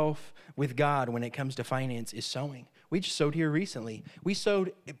myself with God when it comes to finance is sowing. We just sowed here recently. We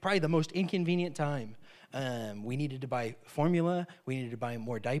sowed at probably the most inconvenient time. We needed to buy formula. We needed to buy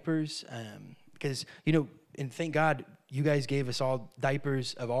more diapers, because, and thank God you guys gave us all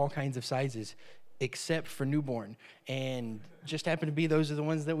diapers of all kinds of sizes, except for newborn, and just happen to be those are the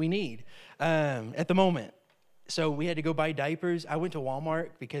ones that we need at the moment. So we had to go buy diapers. I went to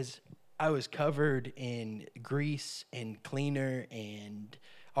Walmart because I was covered in grease and cleaner and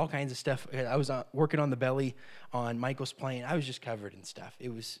all kinds of stuff. I was working on the belly on Michael's plane. I was just covered in stuff.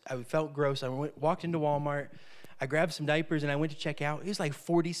 I felt gross. I walked into Walmart. I grabbed some diapers, and I went to check out. It was like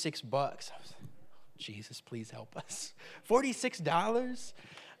 $46. I was like, Jesus, please help us. $46?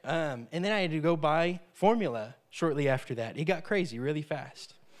 And then I had to go buy formula shortly after that. It got crazy really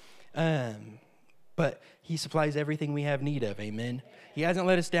fast. But he supplies everything we have need of, amen. He hasn't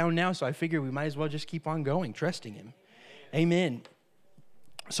let us down now, so I figure we might as well just keep on going, trusting him. Amen.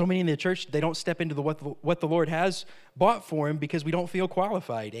 So many in the church, they don't step into what the Lord has bought for him because we don't feel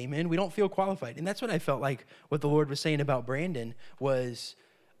qualified, amen. We don't feel qualified. And that's what I felt like what the Lord was saying about Brandon was,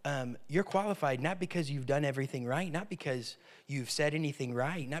 you're qualified not because you've done everything right, not because you've said anything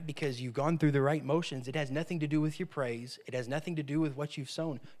right, not because you've gone through the right motions. It has nothing to do with your praise. It has nothing to do with what you've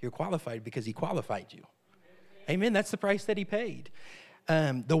sown. You're qualified because he qualified you. Amen. That's the price that he paid.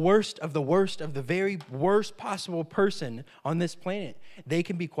 The worst of the very worst possible person on this planet, they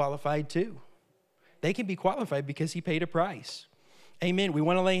can be qualified too. They can be qualified because he paid a price. Amen. We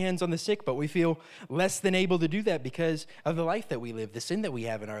want to lay hands on the sick, but we feel less than able to do that because of the life that we live, the sin that we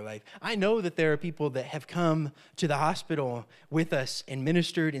have in our life. I know that there are people that have come to the hospital with us and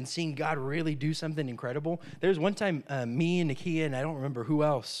ministered and seen God really do something incredible. There's one time me and Nakia, and I don't remember who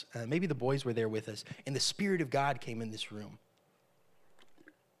else, maybe the boys were there with us, and the Spirit of God came in this room.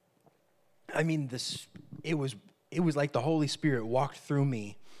 I mean, it was like the Holy Spirit walked through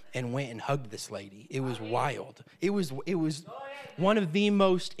me and went and hugged this lady. It was wild. It was one of the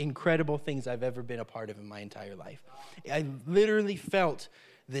most incredible things I've ever been a part of in my entire life. I literally felt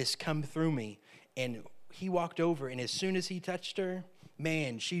this come through me, and he walked over, and as soon as he touched her,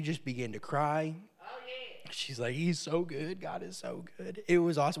 man, she just began to cry. She's like, he's so good. God is so good. It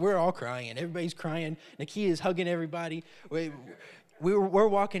was awesome. We're all crying. Everybody's crying. Nakia is hugging everybody. We're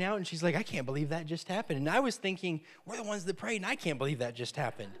walking out, and she's like, I can't believe that just happened. And I was thinking, we're the ones that prayed, and I can't believe that just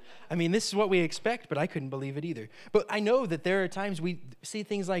happened. I mean, this is what we expect, but I couldn't believe it either. But I know that there are times we see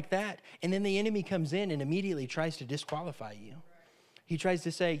things like that, and then the enemy comes in and immediately tries to disqualify you. He tries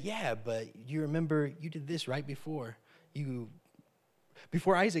to say, yeah, but you remember you did this right before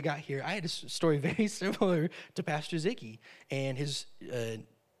Isaac got here. I had a story very similar to Pastor Ziggy and his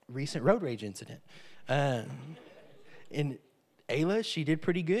recent road rage incident. And Ayla, she did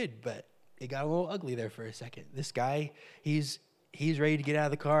pretty good, but it got a little ugly there for a second. This guy, he's ready to get out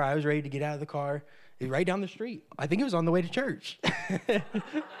of the car. I was ready to get out of the car. Right down the street. I think it was on the way to church.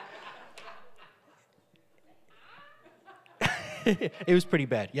 It was pretty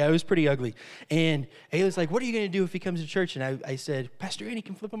bad. Yeah, it was pretty ugly. And Ayla's like, what are you going to do if he comes to church? And I said, Pastor Andy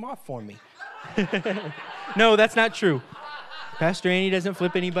can flip him off for me. No, that's not true. Pastor Andy doesn't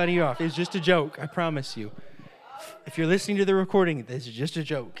flip anybody off. It's just a joke, I promise you. If you're listening to the recording, this is just a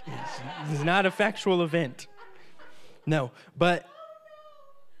joke. This is not a factual event. No, but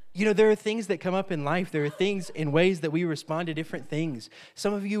there are things that come up in life. There are things in ways that we respond to different things.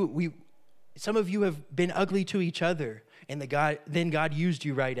 Some of you have been ugly to each other, and then God used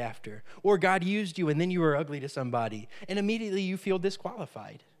you right after. Or God used you, and then you were ugly to somebody, and immediately you feel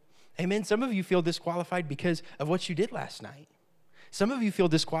disqualified. Amen. Some of you feel disqualified because of what you did last night. Some of you feel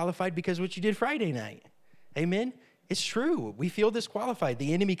disqualified because of what you did Friday night. Amen. It's true. We feel disqualified.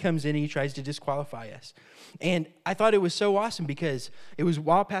 The enemy comes in and he tries to disqualify us. And I thought it was so awesome because it was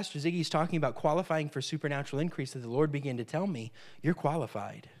while Pastor Ziggy's talking about qualifying for supernatural increase that the Lord began to tell me, you're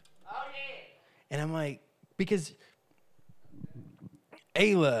qualified. Oh, yeah. And I'm like, because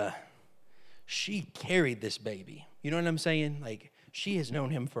Ayla, she carried this baby. You know what I'm saying? Like, she has known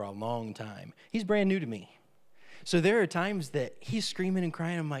him for a long time. He's brand new to me. So there are times that he's screaming and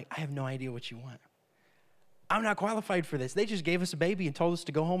crying. I'm like, I have no idea what you want. I'm not qualified for this. They just gave us a baby and told us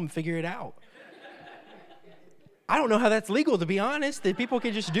to go home and figure it out. I don't know how that's legal, to be honest, that people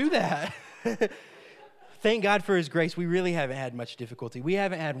can just do that. Thank God for his grace. We really haven't had much difficulty. We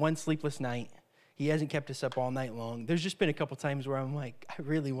haven't had one sleepless night. He hasn't kept us up all night long. There's just been a couple times where I'm like, I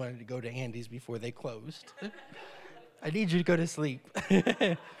really wanted to go to Andy's before they closed. I need you to go to sleep.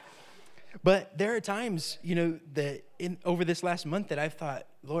 But there are times, that over this last month that I've thought,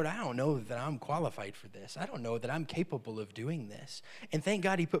 Lord, I don't know that I'm qualified for this. I don't know that I'm capable of doing this. And thank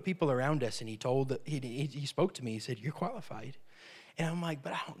God he put people around us, and he spoke to me. He said, you're qualified. And I'm like,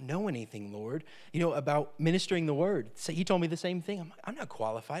 but I don't know anything, Lord, about ministering the word. So he told me the same thing. I'm like, I'm not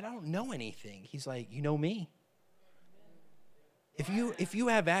qualified. I don't know anything. He's like, you know me. If you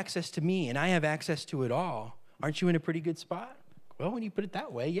have access to me and I have access to it all, aren't you in a pretty good spot? Well, when you put it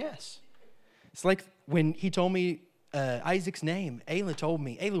that way, yes. It's like when he told me Isaac's name, Ayla told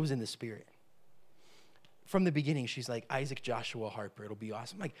me, Ayla was in the spirit. From the beginning, she's like, Isaac Joshua Harper, it'll be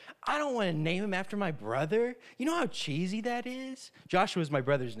awesome. I'm like, I don't want to name him after my brother. You know how cheesy that is? Joshua is my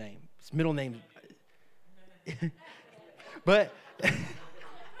brother's name. His middle name. But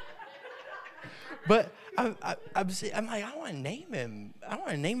I'm like, I want to name him. I want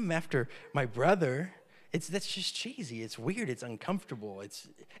to name him after my brother. That's just cheesy. It's weird. It's uncomfortable.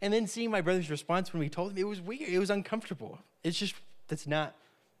 And then seeing my brother's response when we told him, it was weird. It was uncomfortable. That's not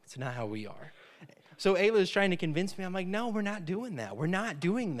how we are. So Ayla is trying to convince me. I'm like, no, we're not doing that. We're not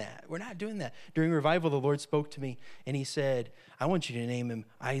doing that. We're not doing that. During revival, the Lord spoke to me, and he said, I want you to name him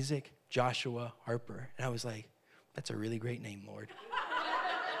Isaac Joshua Harper. And I was like, that's a really great name, Lord.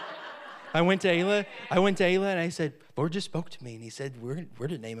 I went to Ayla and I said, Lord just spoke to me. And he said, we're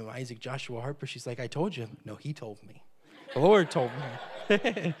to name him Isaac Joshua Harper. She's like, I told you. No, he told me. The Lord told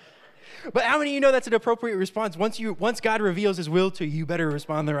me. But how many of you know that's an appropriate response? Once God reveals his will to you, you better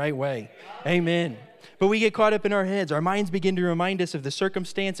respond the right way. Amen. But we get caught up in our heads. Our minds begin to remind us of the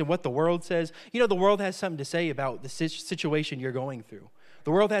circumstance and what the world says. The world has something to say about the situation you're going through. The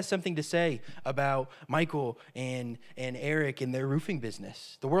world has something to say about Michael and Eric and their roofing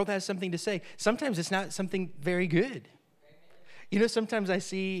business. The world has something to say. Sometimes it's not something very good. Sometimes I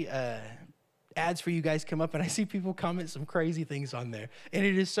see ads for you guys come up, and I see people comment some crazy things on there. And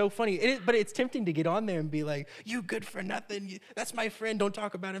it is so funny. But it's tempting to get on there and be like, you good for nothing. That's my friend. Don't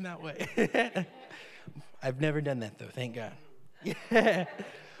talk about him that way. I've never done that, though. Thank God. Yeah.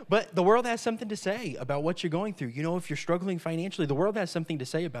 But the world has something to say about what you're going through. If you're struggling financially, the world has something to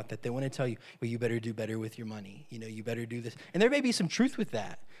say about that. They want to tell you, well, you better do better with your money. You better do this. And there may be some truth with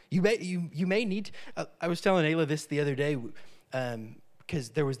that. You may need to, I was telling Ayla this the other day because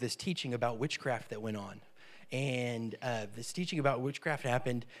there was this teaching about witchcraft that went on. And this teaching about witchcraft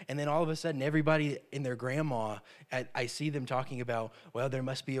happened, and then all of a sudden, everybody and their grandma, I see them talking about, well, there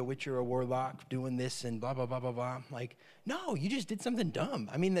must be a witch or a warlock doing this and blah, blah, blah, blah, blah. I'm like, no, you just did something dumb.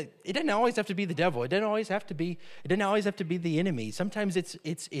 I mean, it doesn't always have to be the devil. It doesn't always have to be the enemy. Sometimes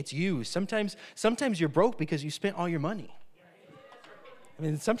it's you. Sometimes you're broke because you spent all your money. I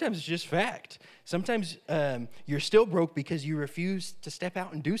mean, sometimes it's just fact. Sometimes you're still broke because you refuse to step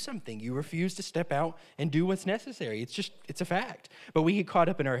out and do something. You refuse to step out and do what's necessary. It's a fact. But we get caught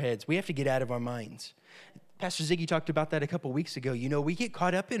up in our heads. We have to get out of our minds. Pastor Ziggy talked about that a couple weeks ago. We get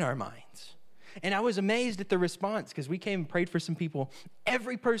caught up in our minds. And I was amazed at the response because we came and prayed for some people.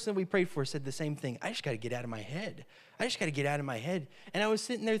 Every person we prayed for said the same thing. I just got to get out of my head. And I was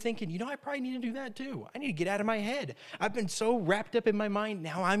sitting there thinking, I probably need to do that too. I need to get out of my head. I've been so wrapped up in my mind.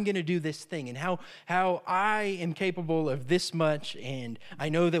 Now I'm going to do this thing and how I am capable of this much. And I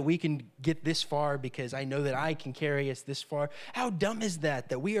know that we can get this far because I know that I can carry us this far. How dumb is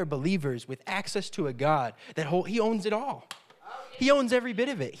that we are believers with access to a God he owns it all. He owns every bit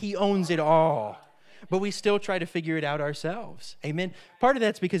of it. He owns it all. But we still try to figure it out ourselves. Amen. Part of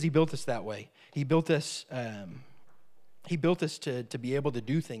that's because he built us that way. He built us He built us to be able to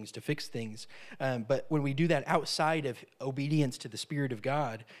do things, to fix things. But when we do that outside of obedience to the Spirit of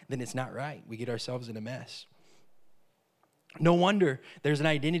God, then it's not right. We get ourselves in a mess. No wonder there's an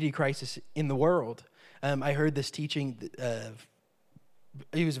identity crisis in the world. I heard this teaching.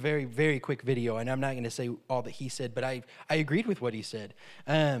 It was a very, very quick video, and I'm not going to say all that he said, but I agreed with what he said.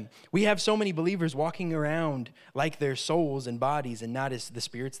 We have so many believers walking around like they're souls and bodies and not as the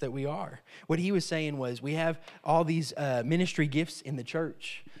spirits that we are. What he was saying was we have all these ministry gifts in the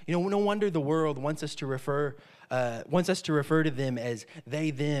church. You know, no wonder the world wants us to refer to them as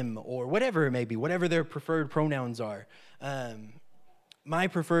they, them, or whatever it may be, whatever their preferred pronouns are. My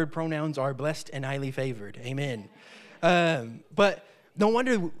preferred pronouns are blessed and highly favored. Amen. But no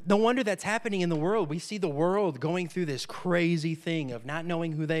wonder that's happening in the world. We see the world going through this crazy thing of not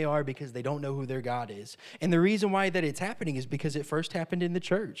knowing who they are because they don't know who their God is. And the reason why that it's happening is because it first happened in the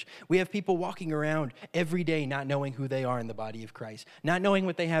church. We have people walking around every day not knowing who they are in the body of Christ, not knowing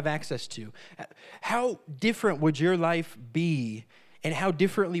what they have access to. How different would your life be, and how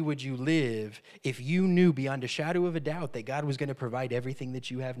differently would you live if you knew beyond a shadow of a doubt that God was going to provide everything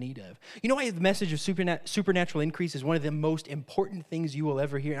that you have need of? You know why the message of supernatural increase is one of the most important things you will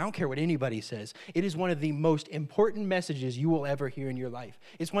ever hear? I don't care what anybody says. It is one of the most important messages you will ever hear in your life.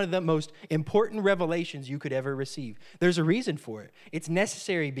 It's one of the most important revelations you could ever receive. There's a reason for it. It's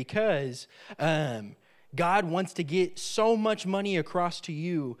necessary because God wants to get so much money across to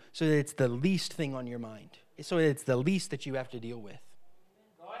you so that it's the least thing on your mind, so that it's the least that you have to deal with.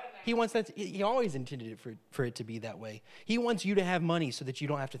 He wants that. He always intended it for it to be that way. He wants you to have money so that you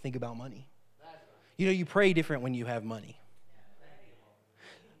don't have to think about money. You know, you pray different when you have money.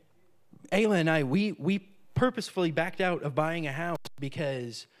 Ayla and I, we purposefully backed out of buying a house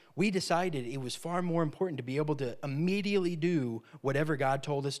because we decided it was far more important to be able to immediately do whatever God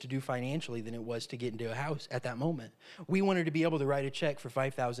told us to do financially than it was to get into a house at that moment. We wanted to be able to write a check for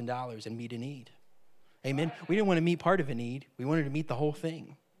 $5,000 and meet a need. Amen. We didn't want to meet part of a need. We wanted to meet the whole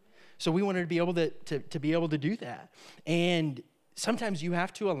thing. So we wanted to be able to be able to do that. And sometimes you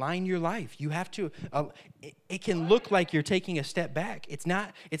have to align your life. You have to, it can look like you're taking a step back. It's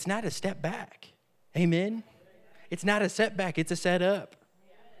not a step back. Amen. It's not a setback. It's a set up.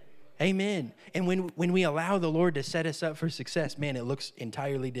 Amen. And when we allow the Lord to set us up for success, man, it looks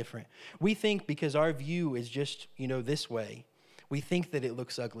entirely different. We think because our view is just, this way, we think that it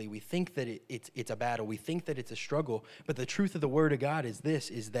looks ugly. We think that it's a battle. We think that it's a struggle. But the truth of the Word of God is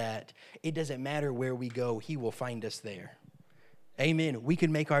that it doesn't matter where we go, He will find us there. Amen. We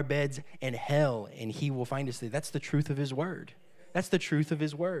can make our beds in hell, and He will find us there. That's the truth of His Word. That's the truth of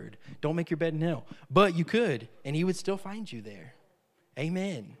His Word. Don't make your bed in hell. But you could, and He would still find you there.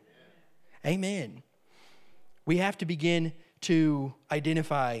 Amen. Amen. We have to begin to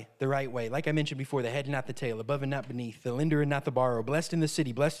identify the right way. Like I mentioned before, the head and not the tail, above and not beneath, the lender and not the borrower, blessed in the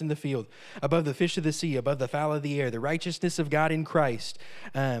city, blessed in the field, above the fish of the sea, above the fowl of the air, the righteousness of God in Christ.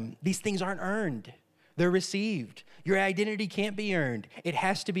 These things aren't earned. They're received. Your identity can't be earned. It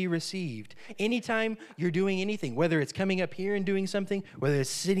has to be received. Anytime you're doing anything, whether it's coming up here and doing something, whether it's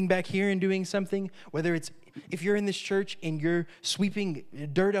sitting back here and doing something, whether it's if you're in this church and you're sweeping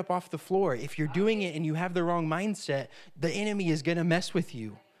dirt up off the floor, if you're doing it and you have the wrong mindset, the enemy is going to mess with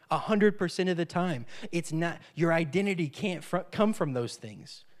you 100% of the time. It's not, your identity can't come from those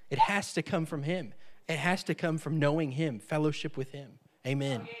things. It has to come from Him. It has to come from knowing Him, fellowship with Him.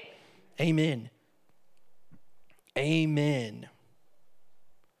 Amen. Amen. Amen.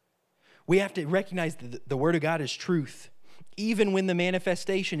 We have to recognize that the Word of God is truth, even when the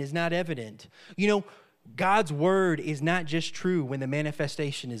manifestation is not evident. God's Word is not just true when the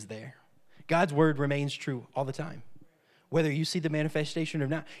manifestation is there. God's Word remains true all the time, whether you see the manifestation or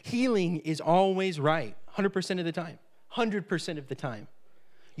not. Healing is always right, 100% of the time, 100% of the time.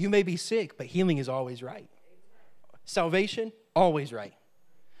 You may be sick, but healing is always right. Salvation, always right.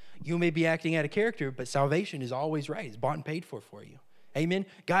 You may be acting out of character, but salvation is always right. It's bought and paid for you. Amen?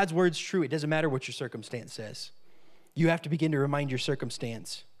 God's Word's true. It doesn't matter what your circumstance says. You have to begin to remind your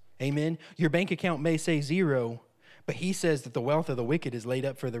circumstance. Amen? Your bank account may say 0, but He says that the wealth of the wicked is laid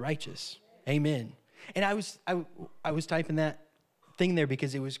up for the righteous. Amen. And I was typing that thing there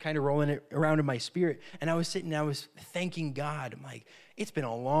because it was kind of rolling it around in my spirit. And I was sitting, I was thanking God. I'm like, it's been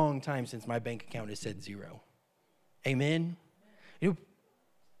a long time since my bank account has said 0. Amen?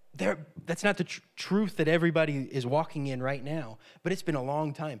 That's not the truth that everybody is walking in right now, but it's been a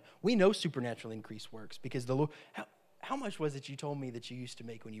long time. We know supernatural increase works because the Lord. How much was it you told me that you used to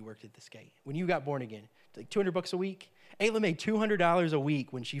make when you worked at the skate? When you got born again? Like $200 a week? Ayla made $200 a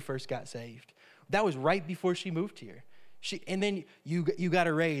week when she first got saved. That was right before she moved here. And then you got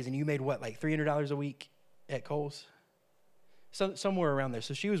a raise and you made what, like $300 a week at Kohl's? somewhere around there.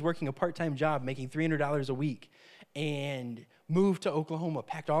 So she was working a part-time job, making $300 a week, and moved to Oklahoma,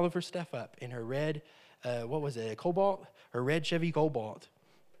 packed all of her stuff up in her red, Cobalt? Her red Chevy Cobalt.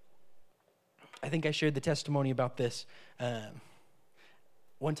 I think I shared the testimony about this.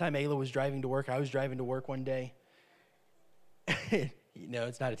 One time Ayla was driving to work. I was driving to work one day.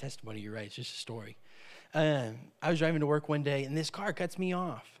 It's not a testimony, you're right. It's just a story. I was driving to work one day, and this car cuts me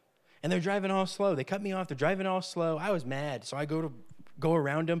off. And they're driving all slow. They cut me off. They're driving all slow. I was mad, so I go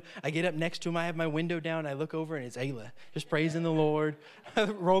around them. I get up next to him. I have my window down. I look over, and it's Ayla, just praising the Lord. I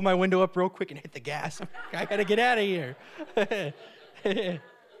roll my window up real quick and hit the gas. I got to get out of here.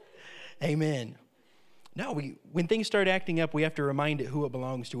 Amen. No, when things start acting up, we have to remind it who it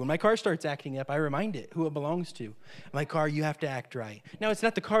belongs to. When my car starts acting up, I remind it who it belongs to. My car, you have to act right. Now, it's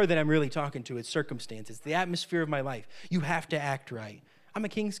not the car that I'm really talking to. It's circumstances, the atmosphere of my life. You have to act right. I'm a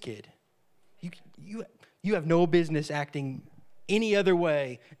king's kid. You have no business acting any other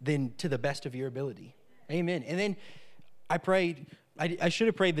way than to the best of your ability. Amen. And then I prayed. I should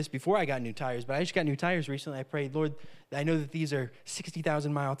have prayed this before I got new tires, but I just got new tires recently. I prayed, Lord, I know that these are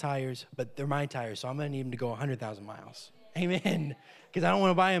 60,000-mile tires, but they're my tires, so I'm going to need them to go 100,000 miles. Amen. Because I don't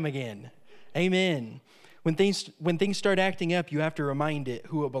want to buy them again. Amen. When things start acting up, you have to remind it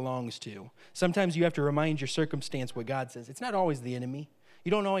who it belongs to. Sometimes you have to remind your circumstance what God says. It's not always the enemy. You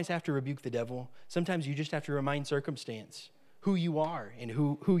don't always have to rebuke the devil. Sometimes you just have to remind circumstance who you are and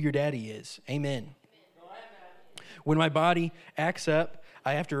who your daddy is. Amen. When my body acts up,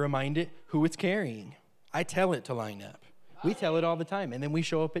 I have to remind it who it's carrying. I tell it to line up. We tell it all the time, and then we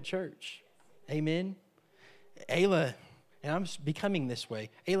show up at church. Amen. Ayla, and I'm becoming this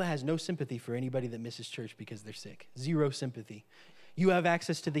way, Ayla has no sympathy for anybody that misses church because they're sick. Zero sympathy. You have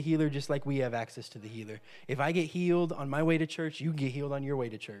access to the healer just like we have access to the healer. If I get healed on my way to church, you get healed on your way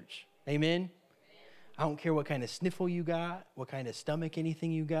to church. Amen? I don't care what kind of sniffle you got, what kind of stomach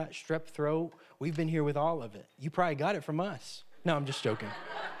anything you got, strep throat. We've been here with all of it. You probably got it from us. No, I'm just joking.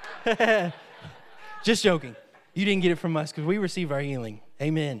 Just joking. You didn't get it from us because we receive our healing.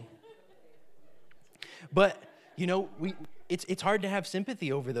 Amen. But, it's hard to have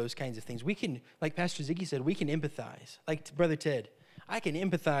sympathy over those kinds of things. We can, like Pastor Ziggy said, we can empathize. Like Brother Ted, I can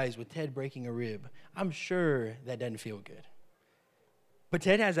empathize with Ted breaking a rib. I'm sure that doesn't feel good. But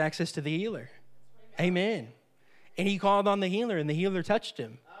Ted has access to the healer. Amen. And he called on the healer, and the healer touched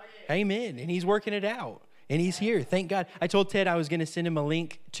him. Amen. And he's working it out. And he's here. Thank God. I told Ted I was going to send him a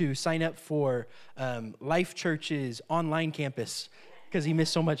link to sign up for Life Church's online campus because he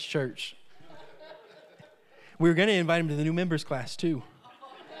missed so much church. We were going to invite him to the new members class, too.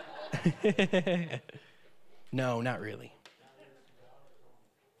 No, not really.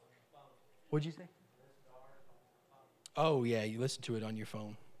 What'd you say? Oh, yeah, you listen to it on your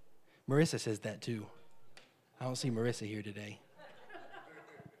phone. Marissa says that, too. I don't see Marissa here today.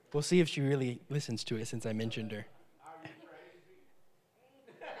 We'll see if she really listens to it since I mentioned her.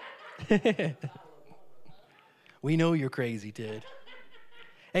 We know you're crazy, Ted.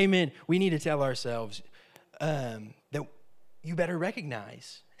 Amen. We need to tell ourselves that you better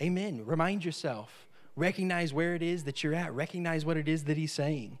recognize. Amen. Remind yourself. Recognize where it is that you're at. Recognize what it is that he's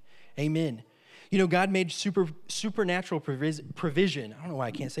saying. Amen. God made supernatural provision. I don't know why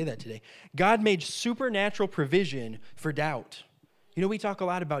I can't say that today. God made supernatural provision for doubt. We talk a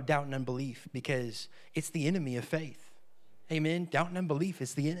lot about doubt and unbelief because it's the enemy of faith. Amen. Doubt and unbelief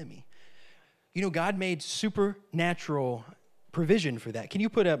is the enemy. God made supernatural provision for that. Can you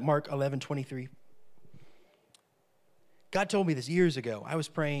put up Mark 11:23? God told me this years ago. I was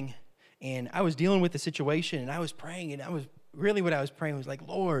praying, and I was dealing with the situation, and I was praying, and what I was praying was like,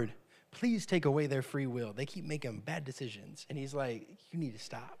 Lord, please take away their free will. They keep making bad decisions. And he's like, you need to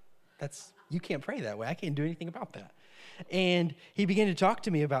stop. You can't pray that way. I can't do anything about that. And he began to talk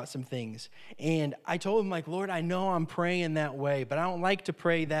to me about some things. And I told him, like, Lord, I know I'm praying that way, but I don't like to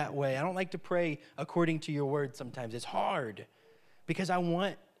pray that way. I don't like to pray according to your word sometimes. It's hard because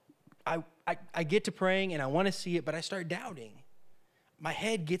I get to praying and I want to see it, but I start doubting. My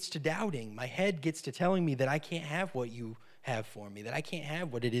head gets to doubting. My head gets to telling me that I can't have what you have for me, that I can't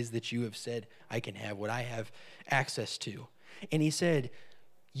have what it is that you have said I can have, what I have access to. And he said,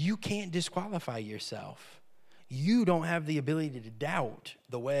 you can't disqualify yourself. You don't have the ability to doubt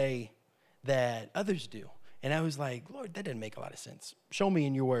the way that others do. And I was like, Lord, that doesn't make a lot of sense. Show me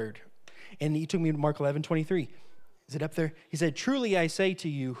in your word. And he took me to Mark 11:23. Is it up there? He said, truly I say to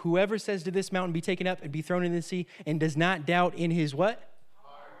you, whoever says to this mountain, be taken up and be thrown into the sea, and does not doubt in his what?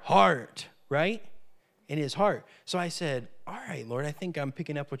 Heart, right? In his heart. So I said, all right, Lord, I think I'm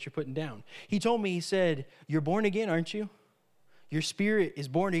picking up what you're putting down. He told me, he said, you're born again, aren't you? Your spirit is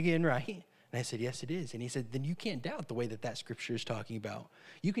born again, right? And I said, yes, it is. And he said, then you can't doubt the way that scripture is talking about.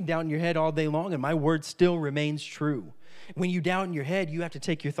 You can doubt in your head all day long, and my word still remains true. When you doubt in your head, you have to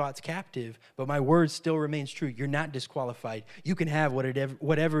take your thoughts captive, but my word still remains true. You're not disqualified. You can have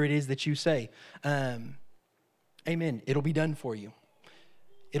whatever it is that you say. Amen. It'll be done for you.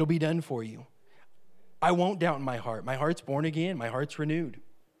 It'll be done for you. I won't doubt in my heart. My heart's born again. My heart's renewed.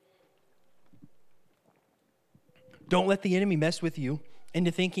 Don't let the enemy mess with you into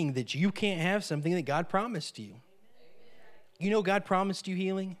thinking that you can't have something that God promised you. You know, God promised you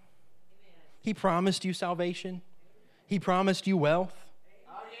healing. He promised you salvation. He promised you wealth.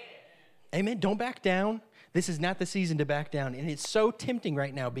 Amen. Don't back down. This is not the season to back down. And it's so tempting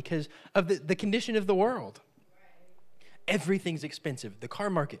right now because of the condition of the world. Everything's expensive. The car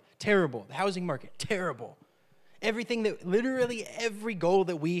market, terrible. The housing market, terrible. Literally every goal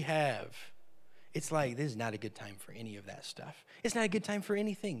that we have, it's like, this is not a good time for any of that stuff. It's not a good time for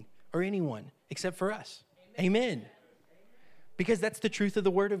anything or anyone except for us. Amen. Because that's the truth of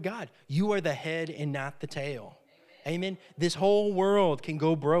the word of God. You are the head and not the tail. Amen. This whole world can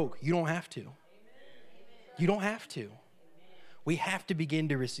go broke. You don't have to. You don't have to. We have to begin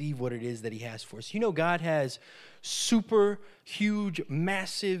to receive what it is that he has for us. You know, God has super huge,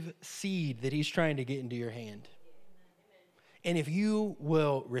 massive seed that he's trying to get into your hand. And if you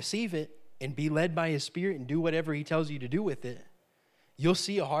will receive it and be led by his spirit and do whatever he tells you to do with it, you'll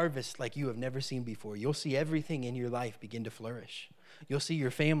see a harvest like you have never seen before. You'll see everything in your life begin to flourish. You'll see your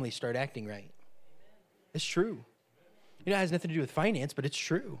family start acting right. It's true. You know, it has nothing to do with finance, but it's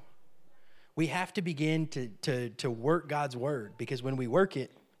true. We have to begin to work God's word, because when we work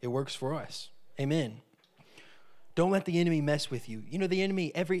it, it works for us. Amen. Don't let the enemy mess with you. You know, the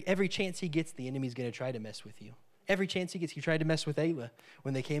enemy, every chance he gets, the enemy's going to try to mess with you. Every chance he gets, he tried to mess with Ayla.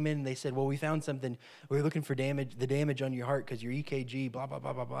 When they came in and they said, well, we found something. We were looking for the damage on your heart because your EKG, blah, blah,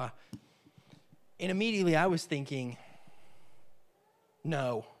 blah, blah, blah. And immediately I was thinking,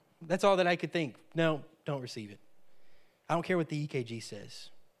 no. That's all that I could think. No, don't receive it. I don't care what the EKG says.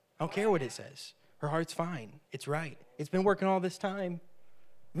 I don't care what it says. Her heart's fine. It's right. It's been working all this time.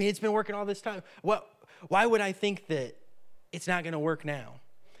 I mean, it's been working all this time. Why would I think that it's not going to work now?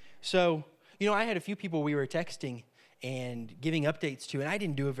 So, you know, I had a few people we were texting and giving updates to, and I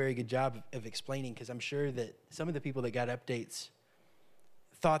didn't do a very good job of explaining, because I'm sure that some of the people that got updates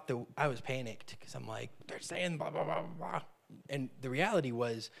thought that I was panicked, because I'm like, they're saying blah, blah, blah, blah. And the reality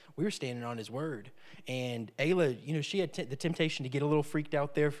was we were standing on his word. And Ayla, you know, she had the temptation to get a little freaked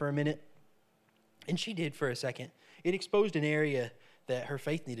out there for a minute. And she did for a second. It exposed an area that her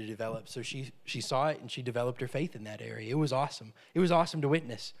faith needed to develop. So she saw it and she developed her faith in that area. It was awesome. It was awesome to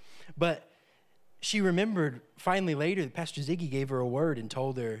witness. But she remembered finally later that Pastor Ziggy gave her a word and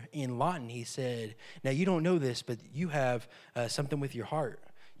told her in Lawton, he said, now you don't know this, but you have something with your heart.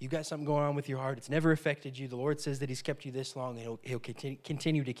 You've got something going on with your heart. It's never affected you. The Lord says that he's kept you this long, and he'll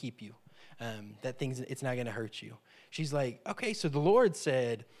continue to keep you. It's not going to hurt you. She's like, okay, so the Lord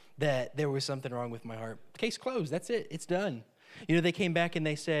said that there was something wrong with my heart. Case closed. That's it. It's done. You know, they came back and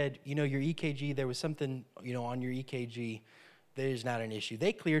they said, you know, your EKG, there was something, you know, on your EKG. There's not an issue.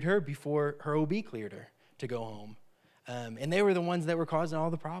 They cleared her before her OB cleared her to go home. And they were the ones that were causing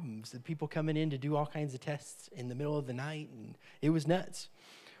all the problems. The people coming in to do all kinds of tests in the middle of the night, and it was nuts.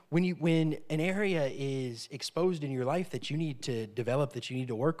 When an area is exposed in your life that you need to develop, that you need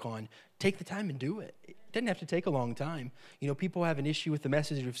to work on, take the time and do it. It doesn't have to take a long time. You know, people have an issue with the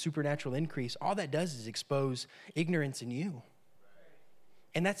message of supernatural increase. All that does is expose ignorance in you.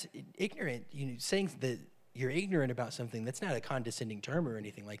 And that's ignorant. You know, saying that you're ignorant about something, that's not a condescending term or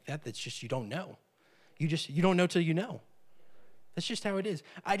anything like that. That's just you don't know. You don't know till you know. That's just how it is.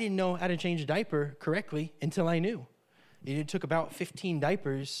 I didn't know how to change a diaper correctly until I knew. It took about 15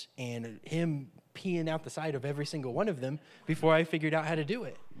 diapers and him peeing out the side of every single one of them before I figured out how to do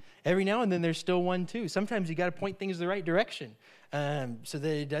it. Every now and then there's still one too. Sometimes you got to point things the right direction so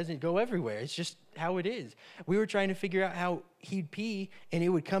that it doesn't go everywhere. It's just how it is. We were trying to figure out how he'd pee and it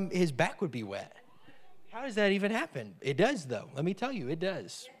would come, his back would be wet. How does that even happen? It does though. Let me tell you, it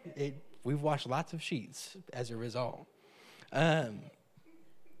does. We've washed lots of sheets as a result.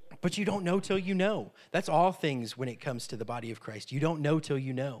 But you don't know till you know. That's all things when it comes to the body of Christ. You don't know till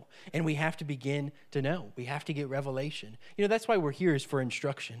you know. And we have to begin to know. We have to get revelation. You know, that's why we're here, is for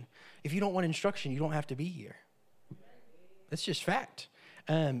instruction. If you don't want instruction, you don't have to be here. That's just fact.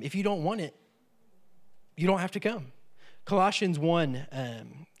 If you don't want it, you don't have to come. Colossians 1,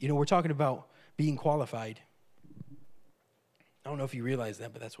 you know, we're talking about being qualified. I don't know if you realize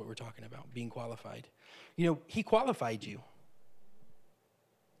that, but that's what we're talking about, being qualified. You know, he qualified you.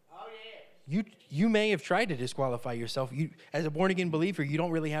 You may have tried to disqualify yourself. You, as a born-again believer, you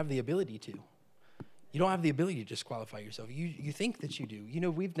don't really have the ability to. You don't have the ability to disqualify yourself. You think that you do. You know,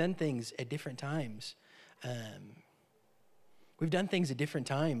 we've done things at different times.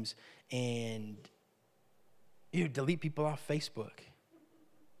 And you delete people off Facebook.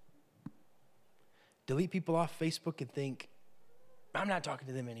 Delete people off Facebook and think, I'm not talking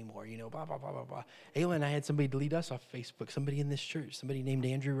to them anymore, you know, blah, blah, blah, blah, blah. Ayla and I had somebody delete us off Facebook, somebody in this church, somebody named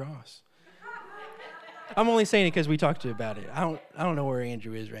Andrew Ross. I'm only saying it because we talked about it. I don't know where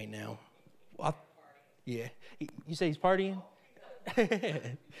Andrew is right now. Yeah. You say he's partying?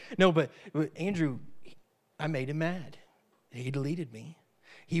 No, but Andrew, I made him mad. He deleted me.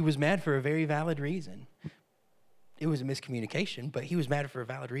 He was mad for a very valid reason. It was a miscommunication, but he was mad for a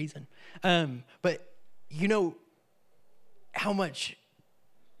valid reason. But you know how much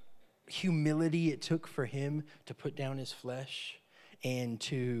humility it took for him to put down his flesh and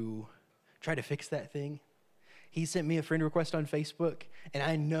to try to fix that thing? He sent me a friend request on Facebook, and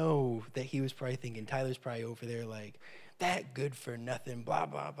I know that he was probably thinking, Tyler's probably over there like, that good for nothing, blah,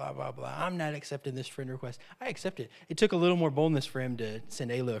 blah, blah, blah, blah. I'm not accepting this friend request. I accepted it. It took a little more boldness for him to send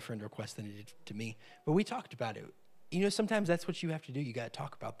Ayla a friend request than it did to me. But we talked about it. You know, sometimes that's what you have to do. You got to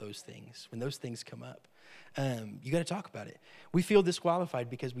talk about those things. When those things come up, you got to talk about it. We feel disqualified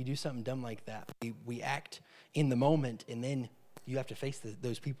because we do something dumb like that. We act in the moment, and then you have to face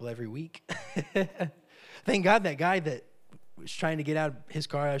those people every week. Thank God that guy that was trying to get out of his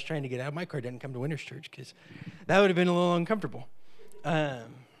car, I was trying to get out of my car, didn't come to Winners Church because that would have been a little uncomfortable.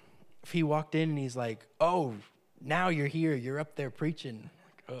 If he walked in and he's like, oh, now you're here, you're up there preaching.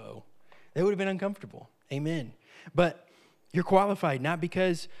 Like, uh-oh. That would have been uncomfortable. Amen. But you're qualified not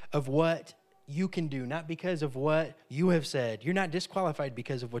because of what you can do, not because of what you have said. You're not disqualified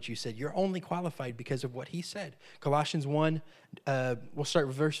because of what you said. You're only qualified because of what he said. Colossians 1, we'll start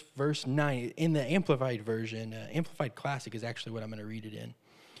with verse 9. In the Amplified version, Amplified Classic is actually what I'm going to read it in.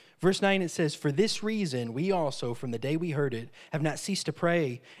 Verse 9, it says, for this reason, we also, from the day we heard it, have not ceased to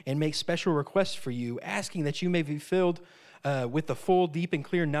pray and make special requests for you, asking that you may be filled with the full, deep, and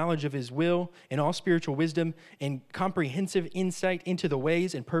clear knowledge of his will and all spiritual wisdom and comprehensive insight into the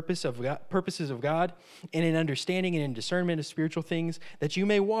ways and purposes of God, and in understanding and in discernment of spiritual things, that you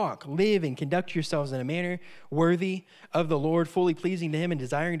may walk, live, and conduct yourselves in a manner worthy of the Lord, fully pleasing to him and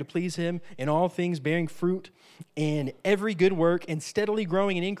desiring to please him in all things, bearing fruit in every good work and steadily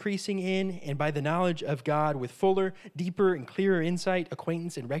growing and increasing in and by the knowledge of God with fuller, deeper, and clearer insight,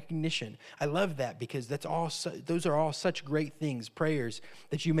 acquaintance, and recognition. I love that because those are all such great things, prayers,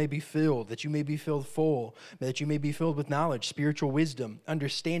 that you may be filled full, that you may be filled with knowledge, spiritual wisdom,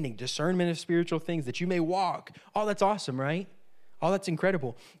 understanding, discernment of spiritual things, that you may walk. All that's awesome, right? All that's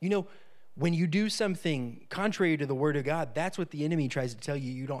incredible. You know, when you do something contrary to the word of God, that's what the enemy tries to tell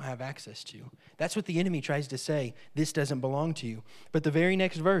you you don't have access to. That's what the enemy tries to say, this doesn't belong to you. But the very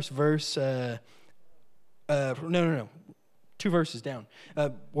next no. 2 verses down.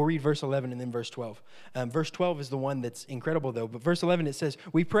 We'll read verse 11 and then verse 12. Verse 12 is the one that's incredible, though. But verse 11, it says,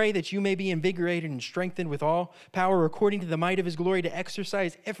 we pray that you may be invigorated and strengthened with all power according to the might of his glory to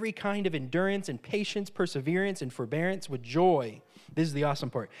exercise every kind of endurance and patience, perseverance, and forbearance with joy. This is the awesome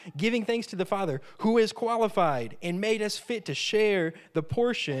part. Giving thanks to the Father who has qualified and made us fit to share the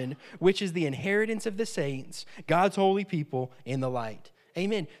portion which is the inheritance of the saints, God's holy people in the light.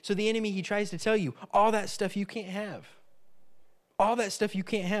 Amen. So the enemy, he tries to tell you all that stuff you can't have. All that stuff you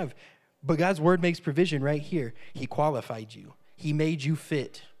can't have. But God's word makes provision right here. He qualified you. He made you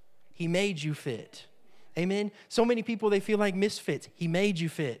fit. He made you fit. Amen. So many people, they feel like misfits. He made you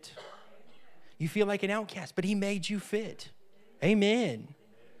fit. You feel like an outcast, but he made you fit. Amen.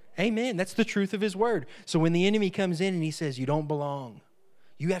 Amen. That's the truth of his word. So when the enemy comes in and he says, you don't belong,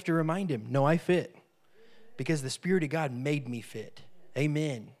 you have to remind him, no, I fit. Because the Spirit of God made me fit.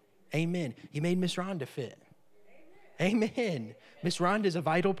 Amen. Amen. He made Miss Rhonda fit. Amen. Miss Rhonda is a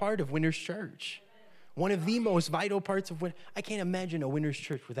vital part of Winners Church. One of the most vital parts of I can't imagine a Winners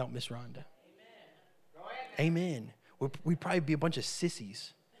Church without Miss Rhonda. Amen. We'd probably be a bunch of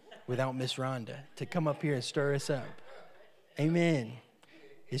sissies without Miss Rhonda to come up here and stir us up. Amen.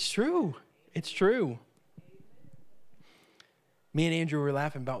 It's true. It's true. Me and Andrew were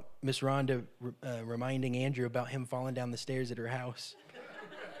laughing about Miss Rhonda reminding Andrew about him falling down the stairs at her house.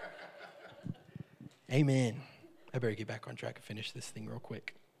 Amen. I better get back on track and finish this thing real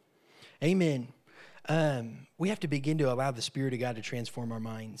quick. Amen. We have to begin to allow the Spirit of God to transform our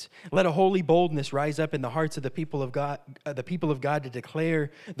minds. Let a holy boldness rise up in the hearts of the people of God to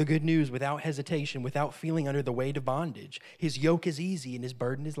declare the good news without hesitation, without feeling under the weight of bondage. His yoke is easy and his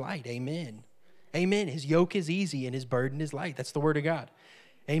burden is light. Amen. Amen. His yoke is easy and his burden is light. That's the word of God.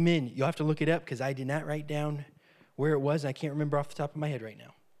 Amen. You'll have to look it up because I did not write down where it was. And I can't remember off the top of my head right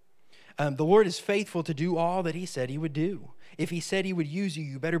now. The Lord is faithful to do all that he said he would do. If he said he would use you,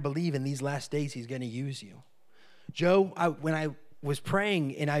 you better believe in these last days he's going to use you. Joe, when I was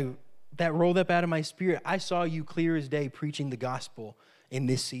praying and that rolled up out of my spirit, I saw you clear as day preaching the gospel in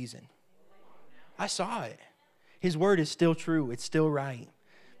this season. I saw it. His word is still true. It's still right.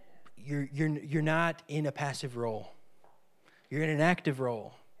 You're not in a passive role. You're in an active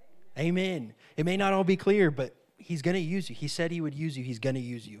role. Amen. It may not all be clear, but he's going to use you. He said he would use you. He's going to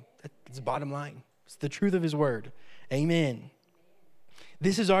use you. That's the bottom line. It's the truth of his word. Amen.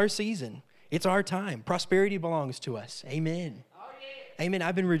 This is our season. It's our time. Prosperity belongs to us. Amen. Amen.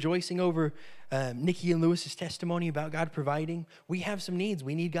 I've been rejoicing over Nikki and Lewis's testimony about God providing. We have some needs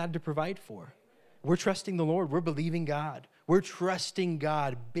we need God to provide for. We're trusting the Lord. We're believing God. We're trusting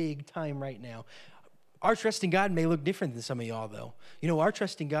God big time right now. Our trust in God may look different than some of y'all, though. You know, our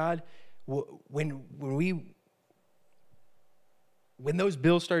trust in God, when those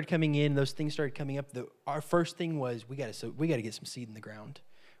bills started coming in, those things started coming up, our first thing was we got to get some seed in the ground.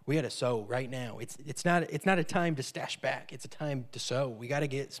 We got to sow right now. It's not a time to stash back. It's a time to sow. We got to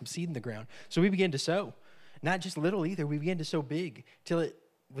get some seed in the ground. So we began to sow, not just little either. We began to sow big till it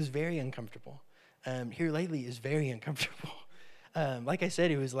was very uncomfortable. Here lately is very uncomfortable. Like I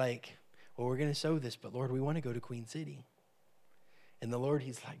said, it was like, well, we're going to sow this, but Lord, we want to go to Queen City. And the Lord,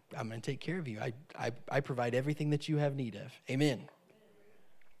 he's like, I'm going to take care of you. I provide everything that you have need of. Amen.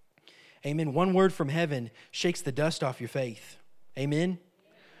 Amen. One word from heaven shakes the dust off your faith. Amen.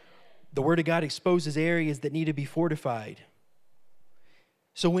 The word of God exposes areas that need to be fortified.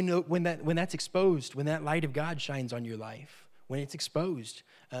 So when that's exposed, when that light of God shines on your life, when it's exposed,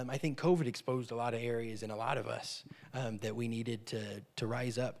 I think COVID exposed a lot of areas in a lot of us that we needed to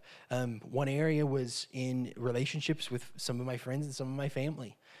rise up. One area was in relationships with some of my friends and some of my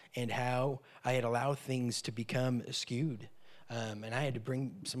family, and how I had allowed things to become skewed. And I had to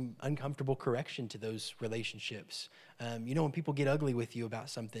bring some uncomfortable correction to those relationships. You know, when people get ugly with you about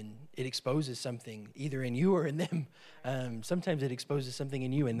something, it exposes something either in you or in them. Sometimes it exposes something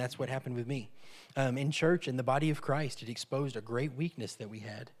in you, and that's what happened with me. In church, in the body of Christ, it exposed a great weakness that we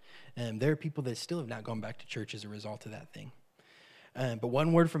had. There are people that still have not gone back to church as a result of that thing. But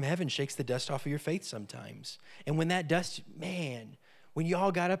one word from heaven shakes the dust off of your faith sometimes. And when that dust, man, when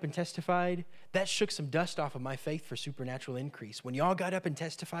y'all got up and testified, that shook some dust off of my faith for supernatural increase. When y'all got up and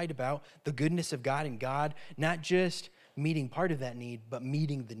testified about the goodness of God and God, not just meeting part of that need, but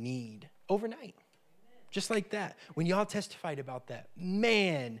meeting the need overnight. Just like that. When y'all testified about that,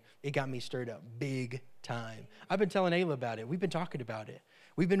 man, it got me stirred up big time. I've been telling Ayla about it. We've been talking about it.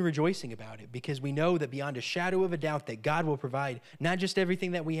 We've been rejoicing about it because we know that beyond a shadow of a doubt that God will provide not just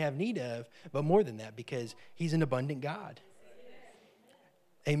everything that we have need of, but more than that because he's an abundant God.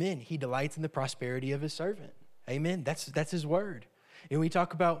 Amen. He delights in the prosperity of his servant. Amen. That's his word. And we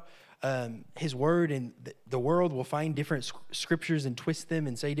talk about his word, and the world will find different scriptures and twist them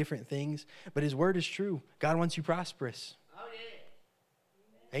and say different things. But his word is true. God wants you prosperous.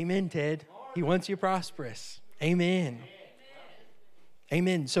 Amen, Ted. He wants you prosperous. Amen.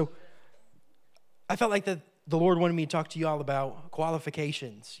 Amen. So I felt like the Lord wanted me to talk to you all about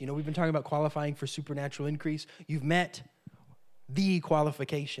qualifications. You know, we've been talking about qualifying for supernatural increase. You've met the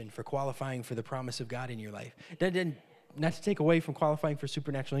qualification for qualifying for the promise of God in your life. Not to take away from qualifying for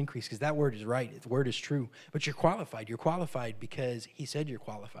supernatural increase, because that word is right. The word is true. But you're qualified. You're qualified because he said you're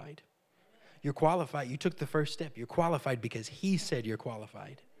qualified. You're qualified. You took the first step. You're qualified because he said you're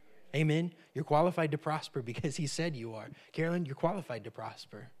qualified. Amen. You're qualified to prosper because he said you are. Carolyn, you're qualified to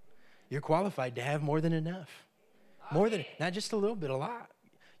prosper. You're qualified to have more than enough. More than, not just a little bit, a lot.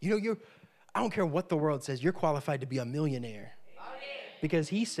 You know, I don't care what the world says, you're qualified to be a millionaire. Because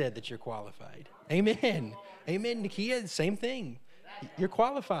he said that you're qualified. Amen. Amen, Nakia, same thing. You're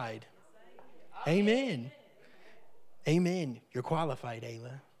qualified. Amen. Amen. You're qualified,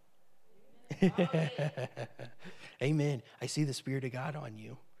 Ayla. Amen. I see the Spirit of God on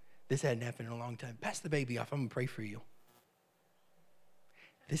you. This hadn't happened in a long time. Pass the baby off. I'm going to pray for you.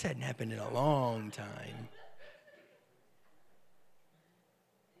 This hadn't happened in a long time.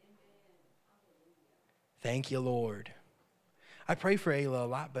 Thank you, Lord. I pray for Ayla a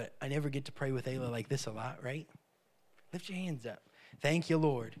lot, but I never get to pray with Ayla like this a lot, right? Lift your hands up. Thank you,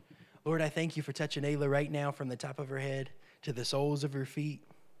 Lord. Lord, I thank you for touching Ayla right now from the top of her head to the soles of her feet.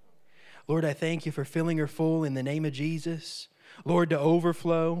 Lord, I thank you for filling her full in the name of Jesus. Lord, to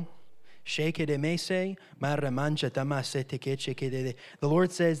overflow. The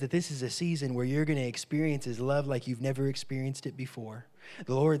Lord says that this is a season where you're going to experience his love like you've never experienced it before.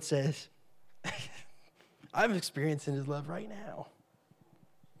 The Lord says, I'm experiencing his love right now.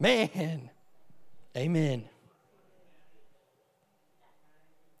 Man. Amen.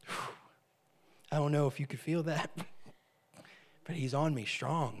 I don't know if you could feel that, but he's on me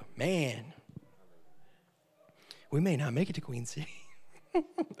strong. Man. We may not make it to Queen City.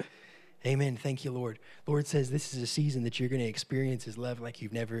 Amen. Thank you, Lord. Lord says this is a season that you're going to experience his love like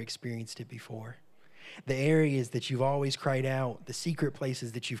you've never experienced it before. The areas that you've always cried out, the secret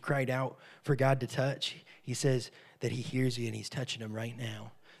places that you've cried out for God to touch, he says that he hears you and he's touching them right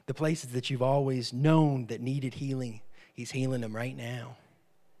now. The places that you've always known that needed healing, he's healing them right now.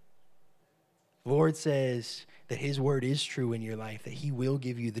 The Lord says that his word is true in your life, that he will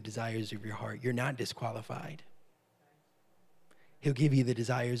give you the desires of your heart. You're not disqualified. He'll give you the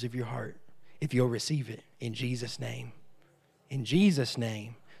desires of your heart if you'll receive it in Jesus' name. In Jesus'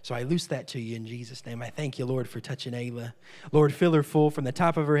 name. So I loose that to you in Jesus' name. I thank you, Lord, for touching Ayla. Lord, fill her full from the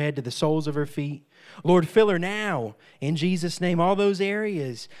top of her head to the soles of her feet. Lord, fill her now in Jesus' name. All those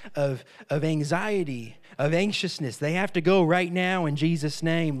areas of anxiety, of anxiousness, they have to go right now in Jesus'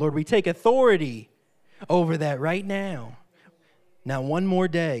 name. Lord, we take authority over that right now. Not one more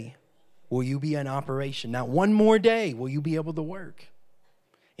day will you be in operation. Not one more day will you be able to work.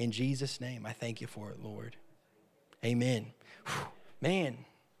 In Jesus' name, I thank you for it, Lord. Amen. Whew, man.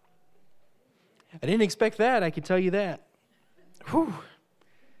 I didn't expect that, I can tell you that. Whew.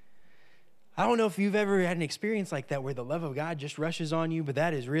 I don't know if you've ever had an experience like that where the love of God just rushes on you, but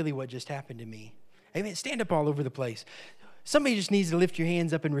that is really what just happened to me. Amen. Stand up all over the place. Somebody just needs to lift your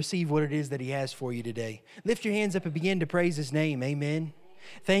hands up and receive what it is that he has for you today. Lift your hands up and begin to praise his name. Amen.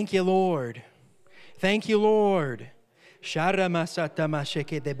 Thank you, Lord. Thank you, Lord.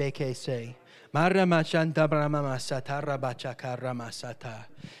 Maramachanta Brahma Satara Bachakara Masata.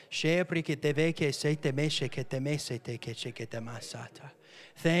 Shepriketeveke Setemeshekete Masata.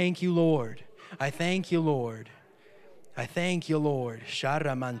 Thank you, Lord. I thank you, Lord. I thank you, Lord.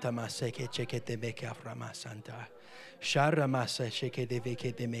 Sharamanta Maseke Cheketebeka Ramasanta. Sharamasa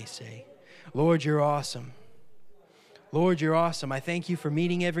Shekedeveke Demese. Lord, you're awesome. Lord, you're awesome. I thank you for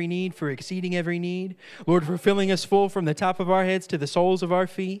meeting every need, for exceeding every need. Lord, for filling us full from the top of our heads to the soles of our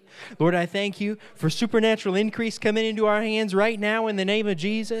feet. Lord, I thank you for supernatural increase coming into our hands right now in the name of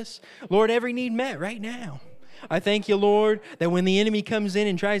Jesus. Lord, every need met right now. I thank you, Lord, that when the enemy comes in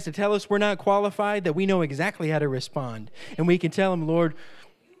and tries to tell us we're not qualified, that we know exactly how to respond. And we can tell him, Lord,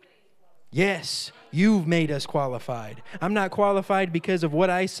 yes, you've made us qualified. I'm not qualified because of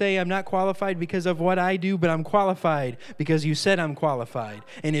what I say. I'm not qualified because of what I do, but I'm qualified because you said I'm qualified.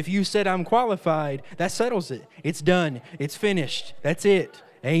 And if you said I'm qualified, that settles it. It's done. It's finished. That's it.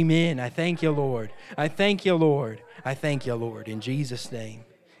 Amen. I thank you, Lord. I thank you, Lord. I thank you, Lord, in Jesus' name.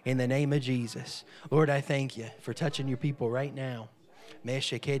 In the name of Jesus. Lord, I thank you for touching your people right now.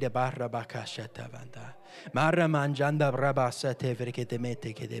 Titus,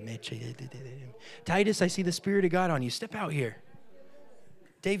 I see the Spirit of God on you. Step out here.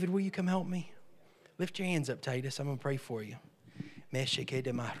 David, will you come help me? Lift your hands up, Titus. I'm going to pray for you.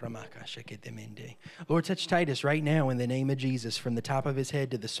 Lord, touch Titus right now in the name of Jesus, from the top of his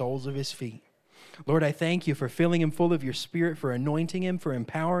head to the soles of his feet. Lord, I thank you for filling him full of your Spirit, for anointing him, for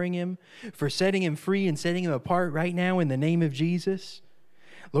empowering him, for setting him free and setting him apart right now in the name of Jesus.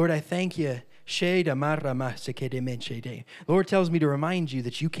 Lord, I thank you. Lord tells me to remind you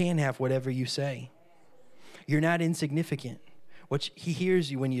that you can have whatever you say. You're not insignificant. He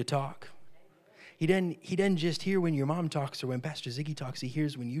hears you when you talk. He doesn't just hear when your mom talks or when Pastor Ziggy talks. He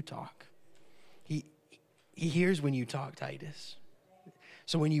hears when you talk. He hears when you talk, Titus.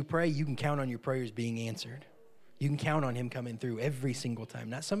 So when you pray, you can count on your prayers being answered. You can count on him coming through every single time,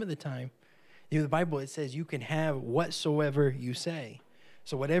 not some of the time. The Bible, it says you can have whatsoever you say.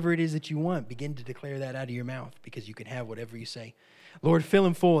 So whatever it is that you want, begin to declare that out of your mouth, because you can have whatever you say. Lord, fill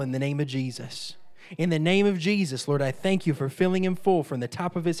him full in the name of Jesus. In the name of Jesus, Lord, I thank you for filling him full from the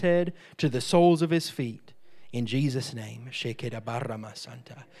top of his head to the soles of his feet. In Jesus' name.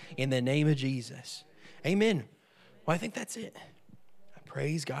 In the name of Jesus. Amen. Well, I think that's it.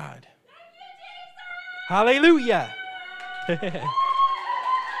 Praise God. Hallelujah.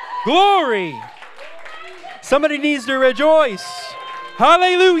 Glory. Somebody needs to rejoice.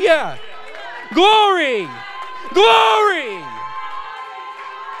 Hallelujah. Glory. Glory.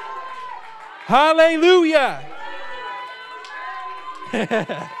 Hallelujah.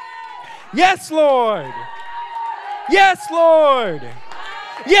 Yes, Lord. Yes, Lord.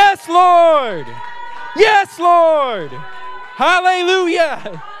 Yes, Lord. Yes, Lord.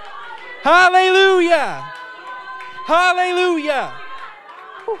 Hallelujah. Hallelujah. Hallelujah.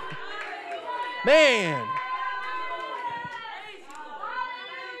 Whew. Man.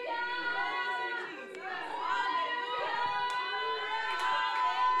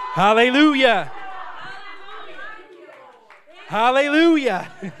 Hallelujah. Hallelujah.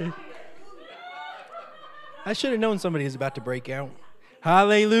 I should have known somebody was about to break out.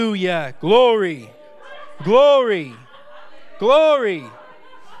 Hallelujah. Glory. Glory. Glory.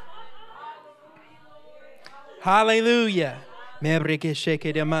 Hallelujah. Mebreke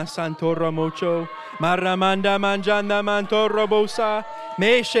sheke de masantoro mocho. Maramanda manjanda mantoro bosa.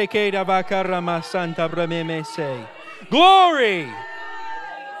 Me sheke da vakara masanta brame se. Glory.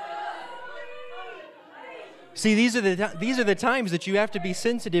 See, these are the times that you have to be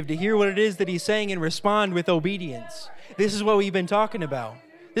sensitive to hear what it is that he's saying and respond with obedience. This is what we've been talking about.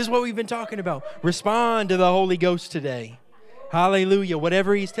 This is what we've been talking about. Respond to the Holy Ghost today. Hallelujah.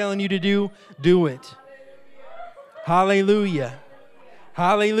 Whatever he's telling you to do, do it. Hallelujah.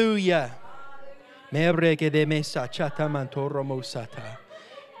 Hallelujah. Mebreke de mesa chata mantoro mosata.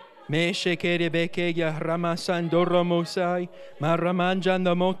 Me shekere beke ya ramasandoro mosai.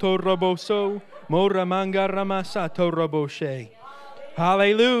 Maramanjanda moto roboso. Moramanga ramasato roboshe.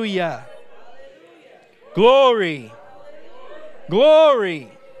 Hallelujah. Glory.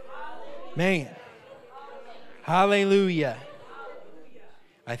 Glory. Man. Hallelujah.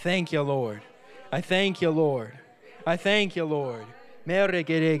 I thank you, Lord. I thank you, Lord. I thank you, Lord.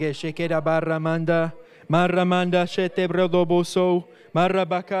 Meregerege shekera baramanda. Maramanda shete brodoboso.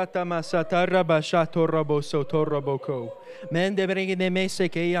 Marabakata masatara bashato roboso toroboko. Mende bringene mese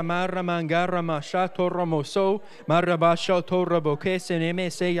ke amara mangara mashato romoso. Marabasho toroboke sene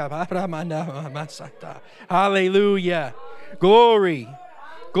mese yabara manda masata. Hallelujah. Glory.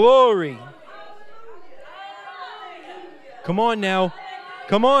 Glory. Come on now.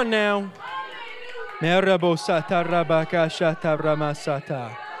 Come on now. Merabosata rabaka shata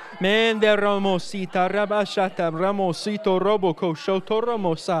ramasata. Mende ramosita rabashata ramosito roboko shoto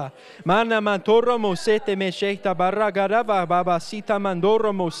ramosa. Mana mantoro mosete mesheta baragarava babasita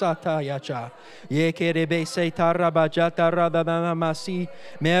mandoro mosata yacha. Yekerebe seta rabajata radamasi.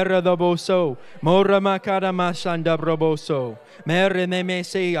 Meradoboso. Mora makara masanda broboso.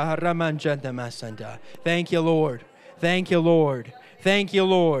 Meremese aramanjanda masanda. Thank you, Lord. Thank you, Lord. Thank you,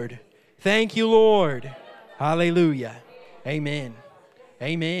 Lord. Thank you, Lord. Hallelujah. Amen.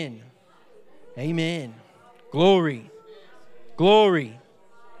 Amen. Amen. Glory. Glory.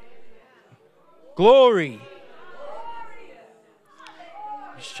 Glory.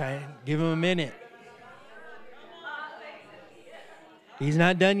 Just try and give him a minute. He's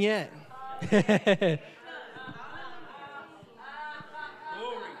not done yet.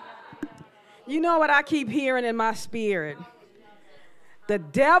 You know what I keep hearing in my spirit? The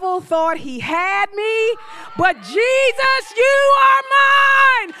devil thought he had me, but Jesus, you are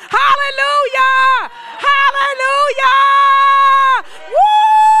mine. Hallelujah. Hallelujah.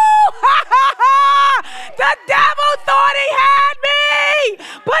 Woo! The devil thought he had me,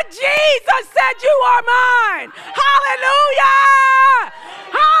 but Jesus said you are mine. Hallelujah.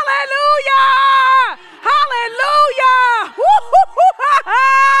 Hallelujah. Hallelujah.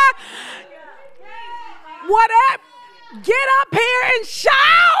 Whatever. Get up here and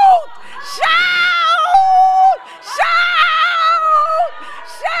shout! Shout! Shout!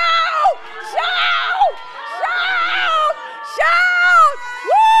 Shout! Shout! Shout! Shout!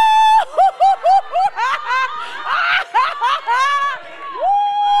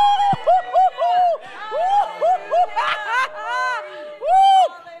 Woo!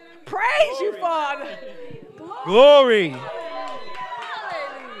 Praise you, Father. Glory.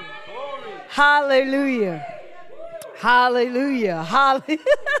 Hallelujah. Hallelujah. Hallelujah.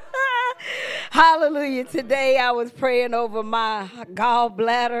 Hallelujah. Today I was praying over my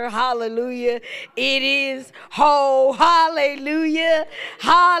gallbladder. Hallelujah. It is whole. Hallelujah.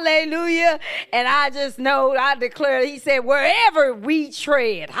 Hallelujah. And I just know, I declare, he said, wherever we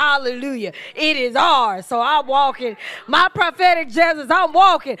tread, hallelujah, it is ours. So I'm walking, my prophetic justice, I'm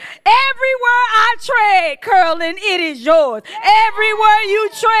walking. Everywhere I tread, Curlin, it is yours. Everywhere you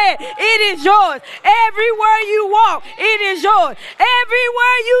tread, it is yours. Everywhere you walk, it is yours.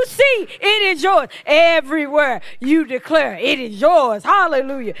 Everywhere you see, it is yours. Everywhere you declare, it is yours.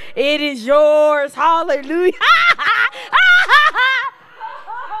 Hallelujah. It is yours. Hallelujah.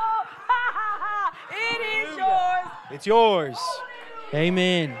 It is yours. It's yours.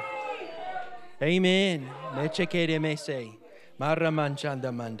 Amen. Amen.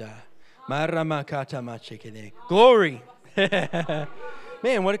 Glory.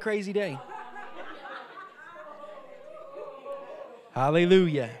 Man, what a crazy day.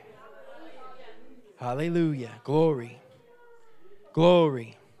 Hallelujah. Hallelujah. Glory.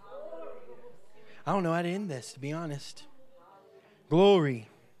 Glory. I don't know how to end this, to be honest. Glory.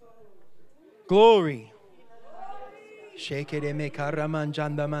 Glory. Shekereme karaman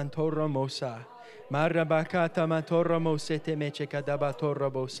jandaman toromosa. Marabakata matoromosete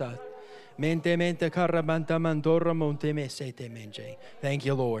mechekadabatorobosat. Mente karabanta mandora monte mesete menje. Thank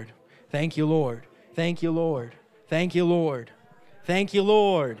you, Lord. Thank you, Lord. Thank you, Lord. Thank you, Lord. Thank you,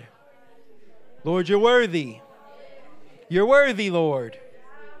 Lord. Lord, you're worthy. You're worthy, Lord.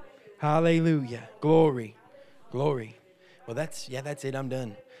 Hallelujah. Glory. Glory. Well, that's it. I'm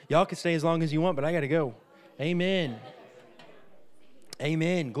done. Y'all can stay as long as you want, but I got to go. Amen.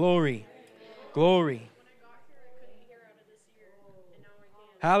 Amen. Glory. Glory.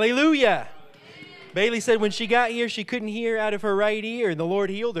 Hallelujah. Bailey said when she got here, she couldn't hear out of her right ear, and the Lord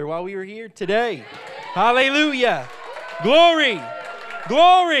healed her while we were here today. Hallelujah. Glory.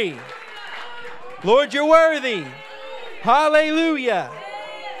 Glory. Lord, you're worthy. Hallelujah.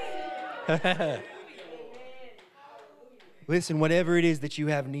 Listen, whatever it is that you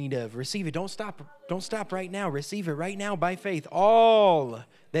have need of, receive it. Don't stop right now. Receive it right now by faith. All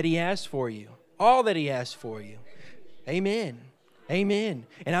that He has for you. All that He has for you. Amen. Amen.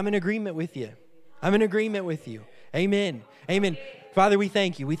 And I'm in agreement with you. I'm in agreement with you. Amen. Amen. Father, we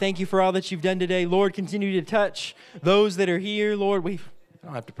thank you. We thank you for all that you've done today. Lord, continue to touch those that are here. Lord, I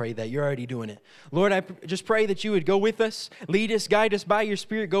don't have to pray that. You're already doing it. Lord, I just pray that you would go with us, lead us, guide us by your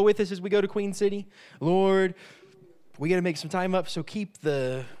Spirit. Go with us as we go to Queen City. Lord, we got to make some time up, so keep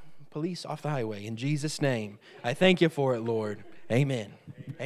the police off the highway. In Jesus' name, I thank you for it, Lord. Amen.